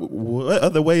fried. What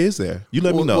other way is there? You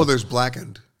let me know. Well, there's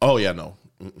blackened. Oh, yeah, no.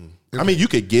 Okay. I mean, you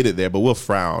could get it there, but we'll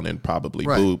frown and probably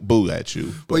boo at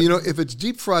you. But. Well, if it's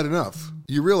deep fried enough,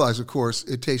 you realize, of course,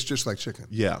 it tastes just like chicken.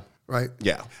 Yeah. Right?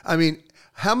 Yeah. I mean,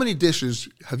 how many dishes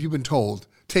have you been told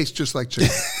taste just like chicken?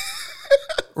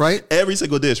 Right? Every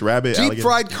single dish, rabbit, deep alligator.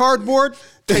 fried cardboard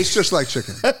tastes just like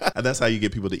chicken. And that's how you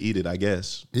get people to eat it, I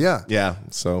guess. Yeah. Yeah.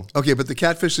 So okay, but the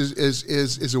catfish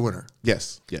is a winner.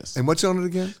 Yes. And what's on it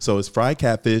again? So it's fried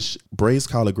catfish, braised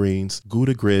collard greens,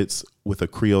 Gouda grits with a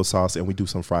Creole sauce, and we do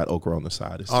some fried okra on the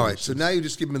side. All right. So now you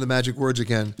just give me the magic words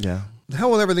again. Yeah. The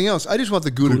hell with everything else. I just want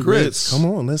the Gouda grits. Come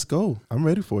on, let's go. I'm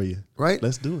ready for you. Right?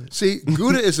 Let's do it. See,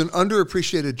 Gouda is an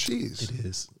underappreciated cheese.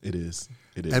 It is.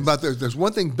 And but there's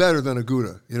one thing better than a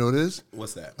Gouda. You know what it is?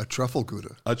 What's that? A truffle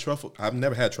Gouda. A truffle? I've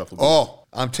never had truffle Gouda. Oh,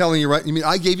 I'm telling you right. You mean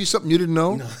I gave you something you didn't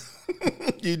know? No.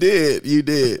 You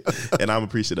did. And I'm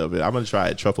appreciative of it. I'm going to try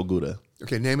it, truffle Gouda.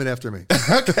 Okay, name it after me.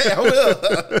 Okay, I will.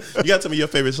 You got to tell me your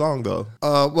favorite song, though.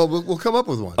 Well, we'll come up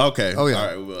with one. Okay. Oh, yeah. All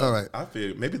right. Well, all right. I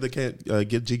figure maybe they can't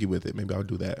get jiggy with it. Maybe I'll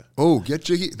do that. Oh, get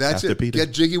jiggy. That's after it. Peter.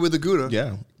 Get jiggy with the Gouda.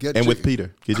 Yeah. With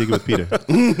Peter. Get jiggy with Peter.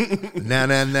 Na.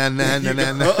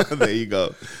 There you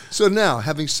go. So now,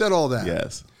 having said all that.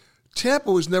 Yes.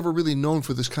 Tampa was never really known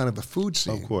for this kind of a food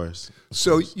scene. Of course.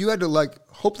 So you had to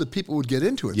hope that people would get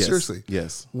into it. Yes. Seriously.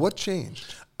 Yes. What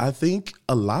changed? I think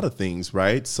a lot of things,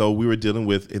 right? So we were dealing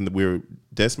with, we were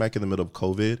dead smack in the middle of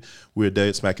COVID. We were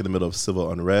dead smack in the middle of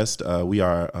civil unrest. We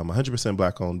are 100%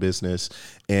 Black-owned business.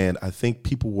 And I think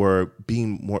people were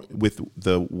being more, with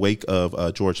the wake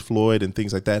of George Floyd and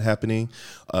things like that happening,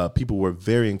 people were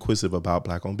very inquisitive about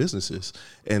Black-owned businesses.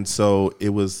 And so it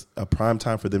was a prime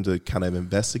time for them to kind of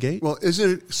investigate. Well, isn't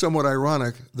it somewhat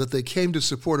ironic that they came to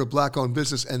support a Black-owned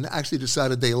business and actually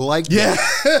decided they liked it?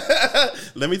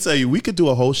 Let me tell you, we could do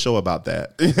a whole show about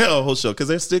that. A whole show, because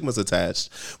there's stigmas attached.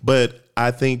 But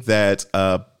I think that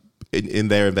in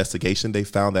their investigation, they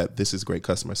found that this is great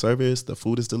customer service, the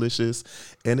food is delicious,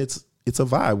 and it's a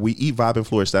vibe. We eat, vibe, and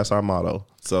flourish. That's our motto.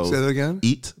 So say that again?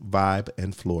 Eat, vibe,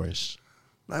 and flourish.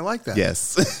 I like that.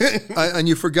 Yes. And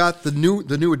you forgot the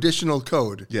new additional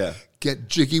code. Yeah. Get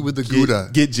jiggy with the Gouda.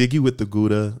 Get jiggy with the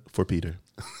Gouda for Peter.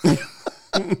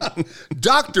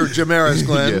 Dr. Jamaris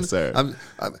Glenn. Yes, sir.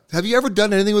 Have you ever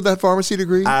done anything with that pharmacy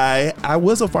degree? I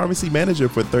was a pharmacy manager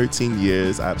for 13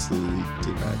 years. I absolutely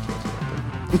did not care.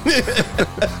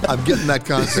 I'm getting that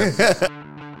concept.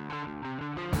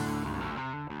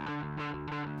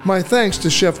 My thanks to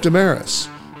Chef Damaris.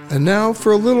 And now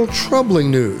for a little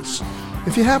troubling news.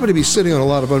 If you happen to be sitting on a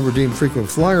lot of unredeemed frequent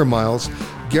flyer miles,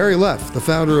 Gary Leff, the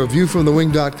founder of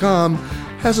ViewFromTheWing.com,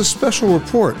 has a special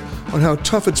report on how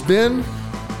tough it's been,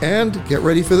 and get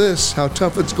ready for this, how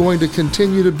tough it's going to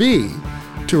continue to be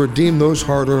to redeem those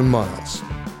hard-earned miles.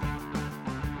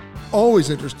 Always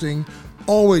interesting,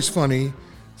 always funny,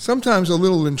 sometimes a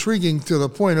little intriguing to the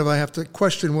point of I have to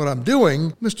question what I'm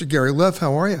doing. Mr. Gary Leff,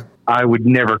 how are you? I would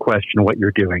never question what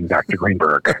you're doing, Dr.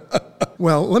 Greenberg.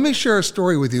 Well, let me share a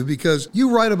story with you because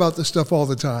you write about this stuff all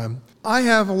the time. I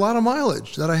have a lot of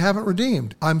mileage that I haven't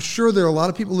redeemed. I'm sure there are a lot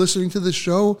of people listening to this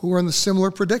show who are in the similar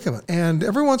predicament. And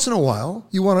every once in a while,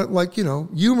 you want to,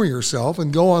 humor yourself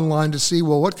and go online to see,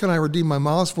 well, what can I redeem my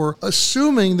miles for,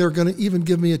 assuming they're going to even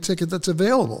give me a ticket that's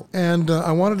available. And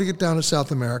I wanted to get down to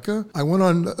South America. I went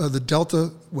on the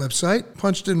Delta website,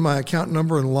 punched in my account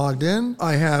number and logged in.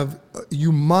 I have a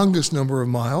humongous number of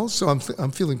miles, so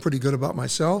I'm feeling pretty good about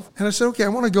myself. And I said, okay, I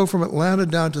want to go from Atlanta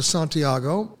down to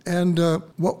Santiago, and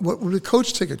what would a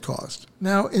coach ticket cost?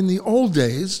 Now, in the old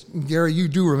days, Gary, you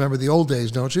do remember the old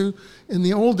days, don't you? In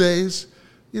the old days,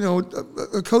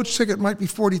 a coach ticket might be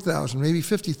 40,000, maybe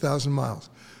 50,000 miles.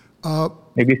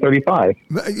 Maybe 35.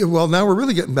 Well, now we're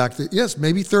really getting back to, yes,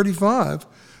 maybe 35.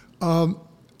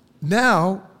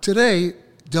 Now, today,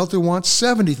 Delta wants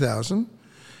 70,000.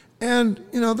 And,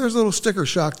 there's a little sticker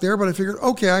shock there, but I figured,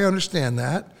 okay, I understand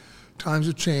that. Times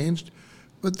have changed.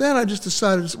 But then I just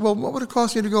decided, well, what would it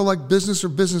cost me to go like business or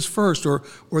business first or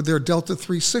their Delta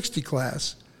 360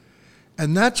 class?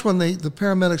 And that's when the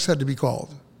paramedics had to be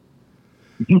called.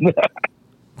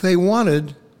 They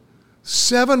wanted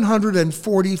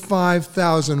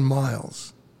 745,000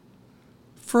 miles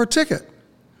for a ticket.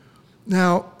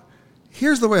 Now,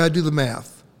 here's the way I do the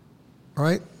math, all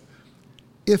right?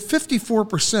 If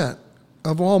 54%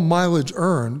 of all mileage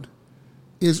earned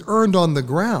is earned on the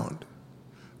ground,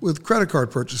 with credit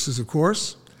card purchases, of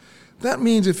course, that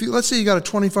means let's say you got a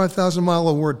 25,000 mile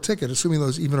award ticket, assuming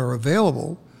those even are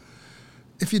available,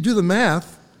 if you do the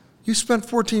math, you spent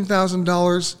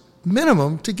 $14,000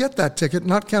 minimum to get that ticket,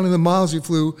 not counting the miles you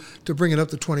flew to bring it up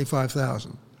to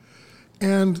 25,000.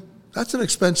 And that's an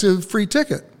expensive free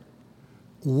ticket.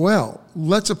 Well,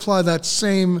 let's apply that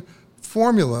same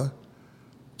formula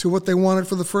to what they wanted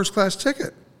for the first class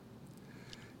ticket.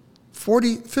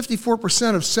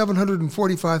 54% of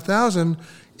 745,000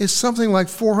 is something like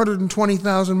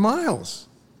 420,000 miles.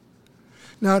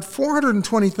 Now at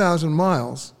 420,000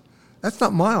 miles, that's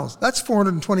not miles, that's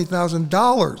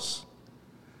 $420,000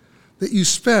 that you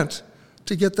spent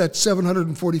to get that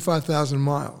 745,000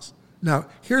 miles. Now,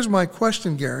 here's my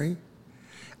question, Gary.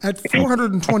 At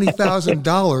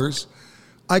 $420,000,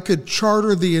 I could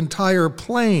charter the entire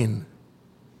plane.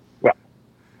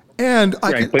 And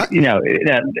not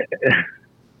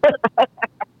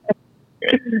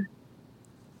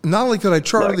only could I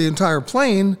charter the entire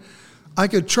plane, I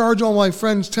could charge all my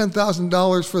friends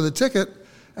 $10,000 for the ticket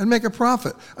and make a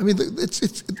profit. I mean,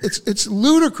 it's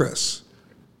ludicrous.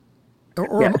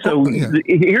 Here's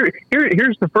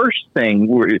the first thing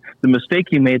where the mistake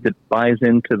you made that buys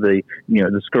into the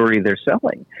story they're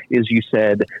selling is you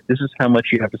said this is how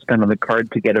much you have to spend on the card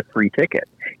to get a free ticket.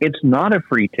 It's not a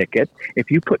free ticket.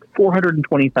 If you put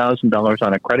 $420,000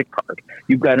 on a credit card,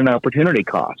 you've got an opportunity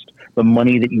cost. The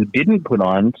money that you didn't put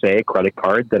on, say, a credit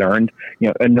card that earned,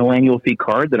 a no annual fee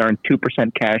card that earned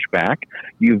 2% cash back,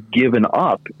 you've given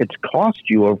up. It's cost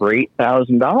you over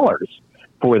 $8,000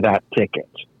 for that ticket.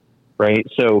 Right.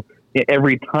 So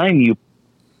every time you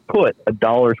put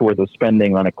 $1 worth of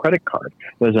spending on a credit card,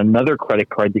 there's another credit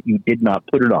card that you did not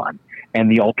put it on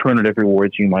and the alternative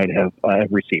rewards you might have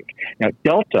received. Now,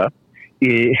 Delta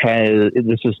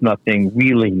this is nothing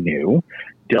really new.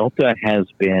 Delta has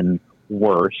been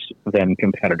worse than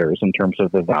competitors in terms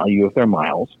of the value of their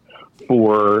miles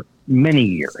for many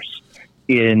years.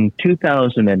 In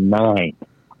 2009,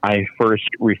 I first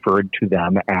referred to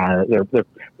them as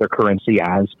their currency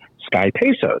as Sky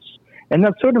Pesos, and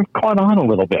that sort of caught on a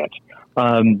little bit.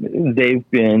 They've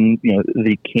been,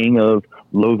 the king of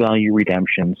low-value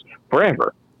redemptions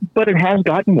forever, but it has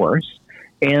gotten worse,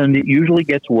 and it usually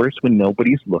gets worse when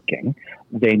nobody's looking.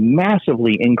 They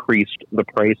massively increased the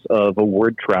price of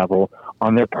award travel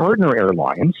on their partner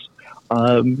airlines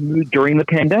during the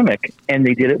pandemic, and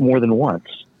they did it more than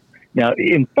once. Now,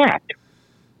 in fact,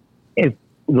 if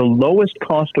the lowest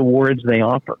cost awards they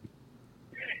offer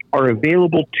are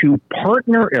available to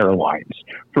partner airlines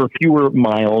for fewer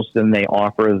miles than they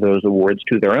offer those awards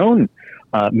to their own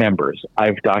members.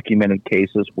 I've documented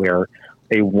cases where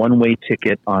a one-way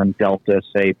ticket on Delta,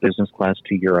 say business class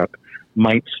to Europe,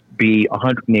 might be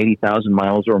 180,000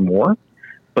 miles or more.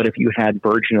 But if you had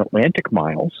Virgin Atlantic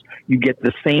miles, you get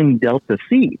the same Delta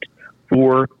seat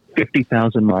for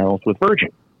 50,000 miles with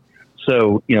Virgin.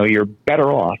 So, you're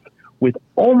better off with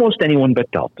almost anyone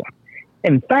but Delta.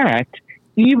 In fact,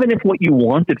 even if what you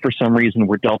wanted for some reason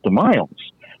were Delta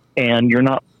miles and you're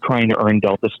not trying to earn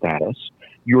Delta status,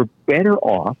 you're better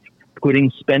off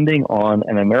putting spending on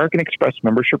an American Express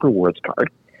membership rewards card.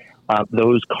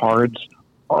 Those cards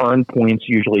earn points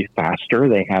usually faster.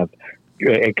 They have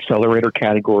accelerator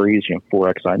categories,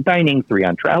 4X on dining, 3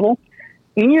 on travel.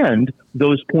 And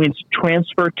those points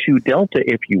transfer to Delta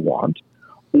if you want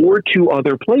or to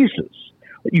other places.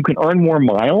 You can earn more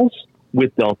miles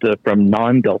with Delta from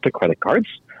non-Delta credit cards,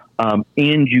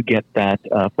 and you get that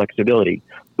flexibility.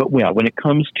 But when it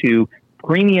comes to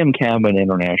premium cabin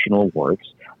international awards,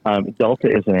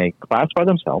 Delta is in a class by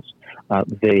themselves.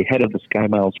 The head of the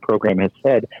SkyMiles program has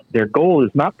said their goal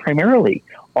is not primarily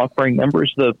offering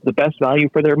members the best value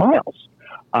for their miles.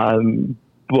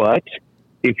 But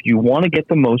if you want to get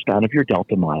the most out of your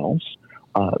Delta miles,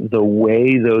 the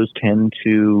way those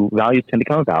values tend to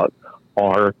come about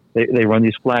are they run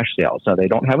these flash sales. Now, they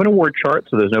don't have an award chart,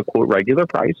 so there's no, quote, regular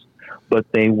price, but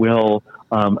they will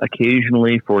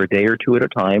occasionally, for a day or two at a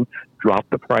time, drop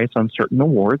the price on certain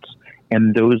awards,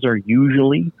 and those are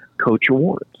usually coach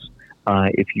awards.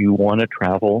 If you want to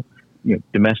travel,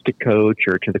 domestic coach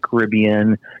or to the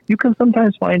Caribbean, you can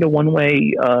sometimes find a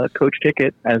one-way coach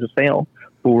ticket as a sale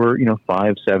for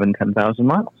 5, 7, 10,000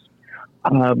 miles.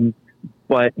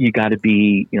 But you got to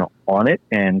be on it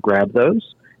and grab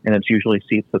those, and it's usually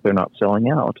seats that they're not selling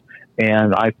out.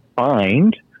 And I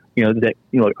find that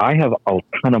I have a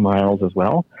ton of miles as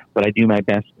well, but I do my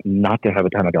best not to have a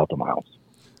ton of Delta miles.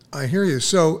 I hear you.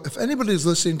 So if anybody's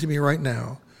listening to me right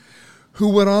now who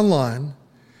went online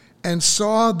and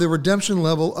saw the redemption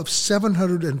level of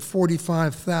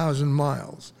 745,000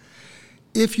 miles,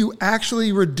 if you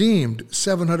actually redeemed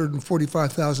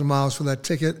 745,000 miles for that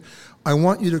ticket, I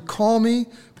want you to call me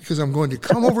because I'm going to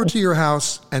come over to your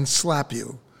house and slap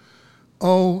you.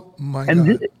 Oh, my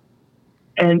God.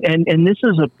 And this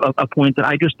is a point that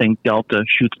I just think Delta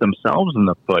shoots themselves in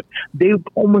the foot. They would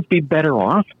almost be better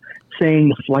off saying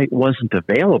the flight wasn't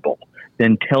available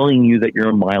than telling you that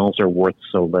your miles are worth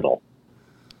so little.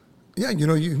 Yeah,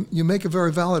 you make a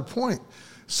very valid point.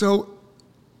 So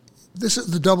this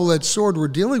is the double-edged sword we're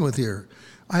dealing with here.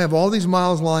 I have all these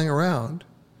miles lying around,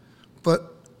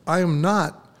 but I am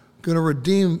not going to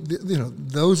redeem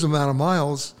those amount of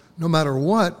miles no matter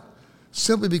what,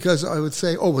 simply because I would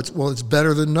say, it's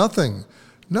better than nothing.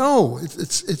 No,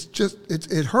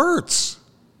 it hurts.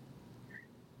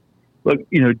 Look,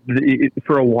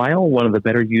 for a while, one of the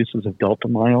better uses of Delta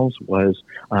miles was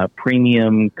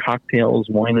premium cocktails,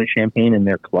 wine, and champagne in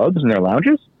their clubs and their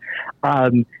lounges.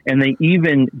 And they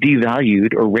even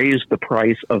devalued or raised the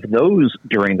price of those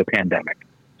during the pandemic.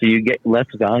 So you get less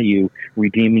value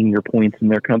redeeming your points in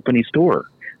their company store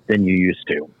than you used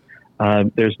to.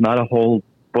 There's not a whole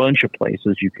bunch of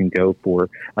places you can go for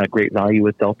great value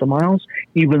with Delta miles,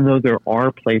 even though there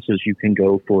are places you can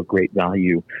go for great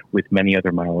value with many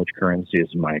other mileage currencies,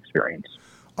 in my experience.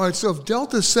 All right, so if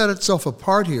Delta set itself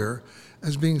apart here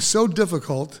as being so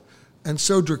difficult and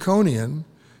so draconian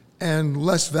and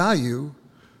less value,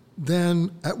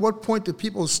 then at what point do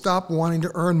people stop wanting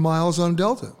to earn miles on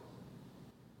Delta?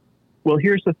 Well,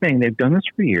 here's the thing. They've done this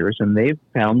for years, and they've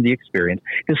found the experience.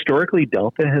 Historically,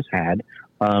 Delta has had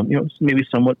maybe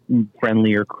somewhat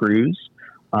friendlier crews.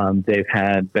 They've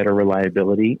had better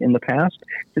reliability in the past.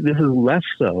 This is less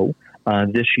so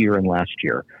this year and last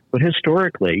year. But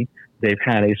historically, they've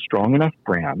had a strong enough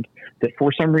brand that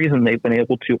for some reason they've been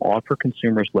able to offer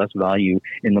consumers less value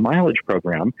in the mileage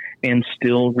program and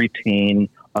still retain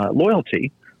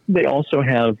loyalty. They also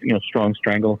have, strong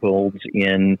strangleholds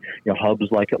in hubs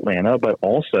like Atlanta, but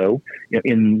also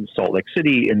in Salt Lake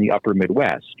City in the upper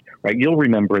Midwest. Right? You'll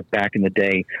remember back in the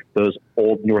day, those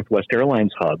old Northwest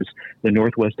Airlines hubs, the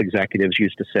Northwest executives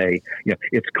used to say,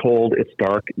 it's cold, it's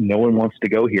dark, no one wants to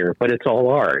go here, but it's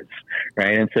all ours.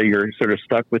 Right? And so you're sort of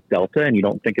stuck with Delta and you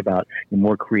don't think about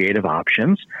more creative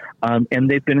options. And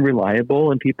they've been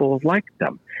reliable and people have liked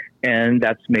them. And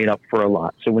that's made up for a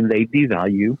lot. So when they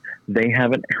devalue, they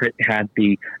haven't had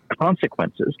the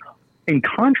consequences. In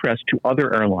contrast to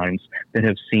other airlines that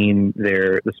have seen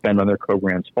the spend on their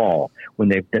programs fall when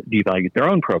they've devalued their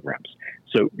own programs.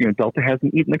 So, Delta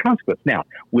hasn't eaten the consequence. Now,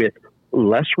 with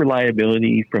less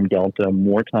reliability from Delta,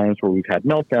 more times where we've had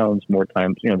meltdowns, more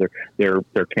times, their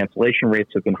cancellation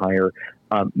rates have been higher.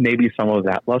 Maybe some of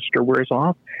that luster wears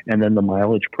off, and then the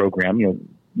mileage program,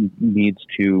 needs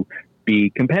to be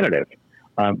competitive.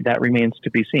 That remains to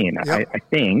be seen. Yep. I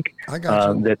think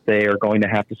that they are going to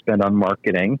have to spend on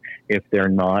marketing if they're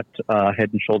not head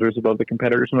and shoulders above the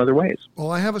competitors in other ways. Well,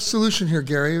 I have a solution here,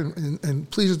 Gary, and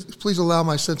please allow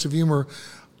my sense of humor.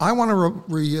 I want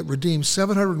to redeem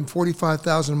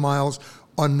 745,000 miles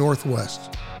on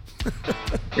Northwest.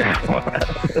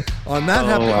 On that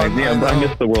I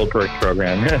missed the World Perks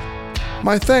program.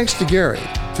 My thanks to Gary.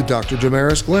 To to Dr.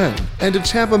 Damaris Glenn, and to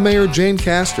Tampa Mayor Jane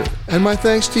Castor. And my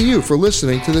thanks to you for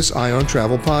listening to this Eye on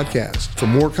Travel podcast. For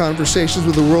more conversations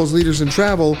with the world's leaders in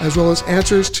travel, as well as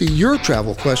answers to your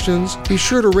travel questions, be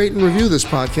sure to rate and review this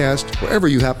podcast wherever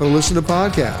you happen to listen to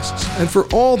podcasts. And for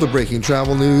all the breaking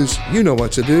travel news, you know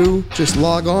what to do. Just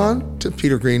log on to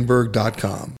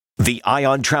petergreenberg.com. The Eye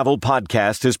on Travel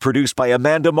podcast is produced by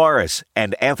Amanda Morris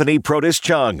and Anthony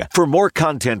Protis-Chung. For more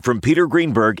content from Peter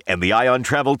Greenberg and the Eye on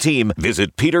Travel team,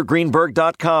 visit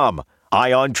petergreenberg.com.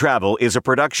 Eye on Travel is a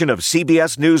production of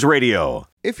CBS News Radio.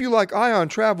 If you like Eye on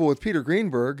Travel with Peter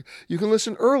Greenberg, you can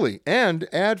listen early and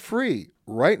ad-free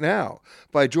right now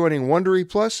by joining Wondery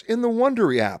Plus in the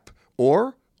Wondery app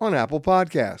or on Apple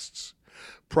Podcasts.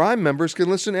 Prime members can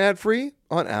listen ad-free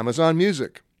on Amazon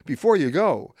Music. Before you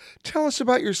go, tell us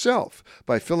about yourself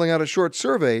by filling out a short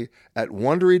survey at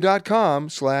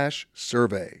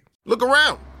Wondery.com/survey. Look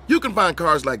around. You can find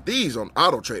cars like these on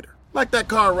AutoTrader, like that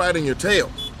car riding your tail.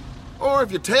 Or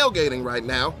if you're tailgating right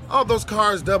now, all those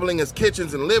cars doubling as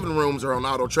kitchens and living rooms are on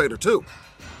AutoTrader too.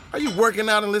 Are you working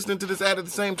out and listening to this ad at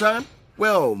the same time?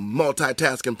 Well,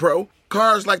 multitasking pro,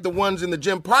 cars like the ones in the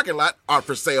gym parking lot are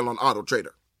for sale on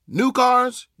AutoTrader. New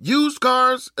cars, used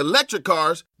cars, electric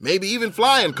cars, maybe even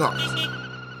flying cars.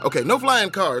 Okay, no flying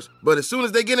cars, but as soon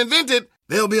as they get invented,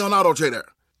 they'll be on AutoTrader.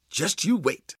 Just you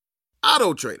wait.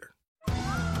 AutoTrader.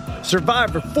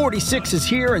 Survivor 46 is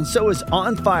here, and so is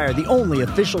On Fire, the only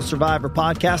official Survivor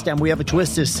podcast, and we have a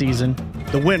twist this season.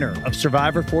 The winner of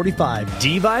Survivor 45,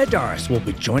 Dee Valladares, will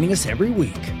be joining us every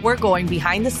week. We're going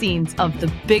behind the scenes of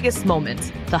the biggest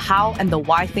moments, the how and the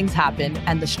why things happen,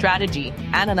 and the strategy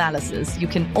and analysis you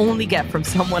can only get from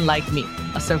someone like me,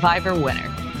 a Survivor winner.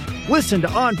 Listen to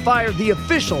On Fire, the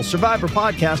official Survivor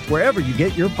podcast, wherever you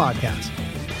get your podcasts.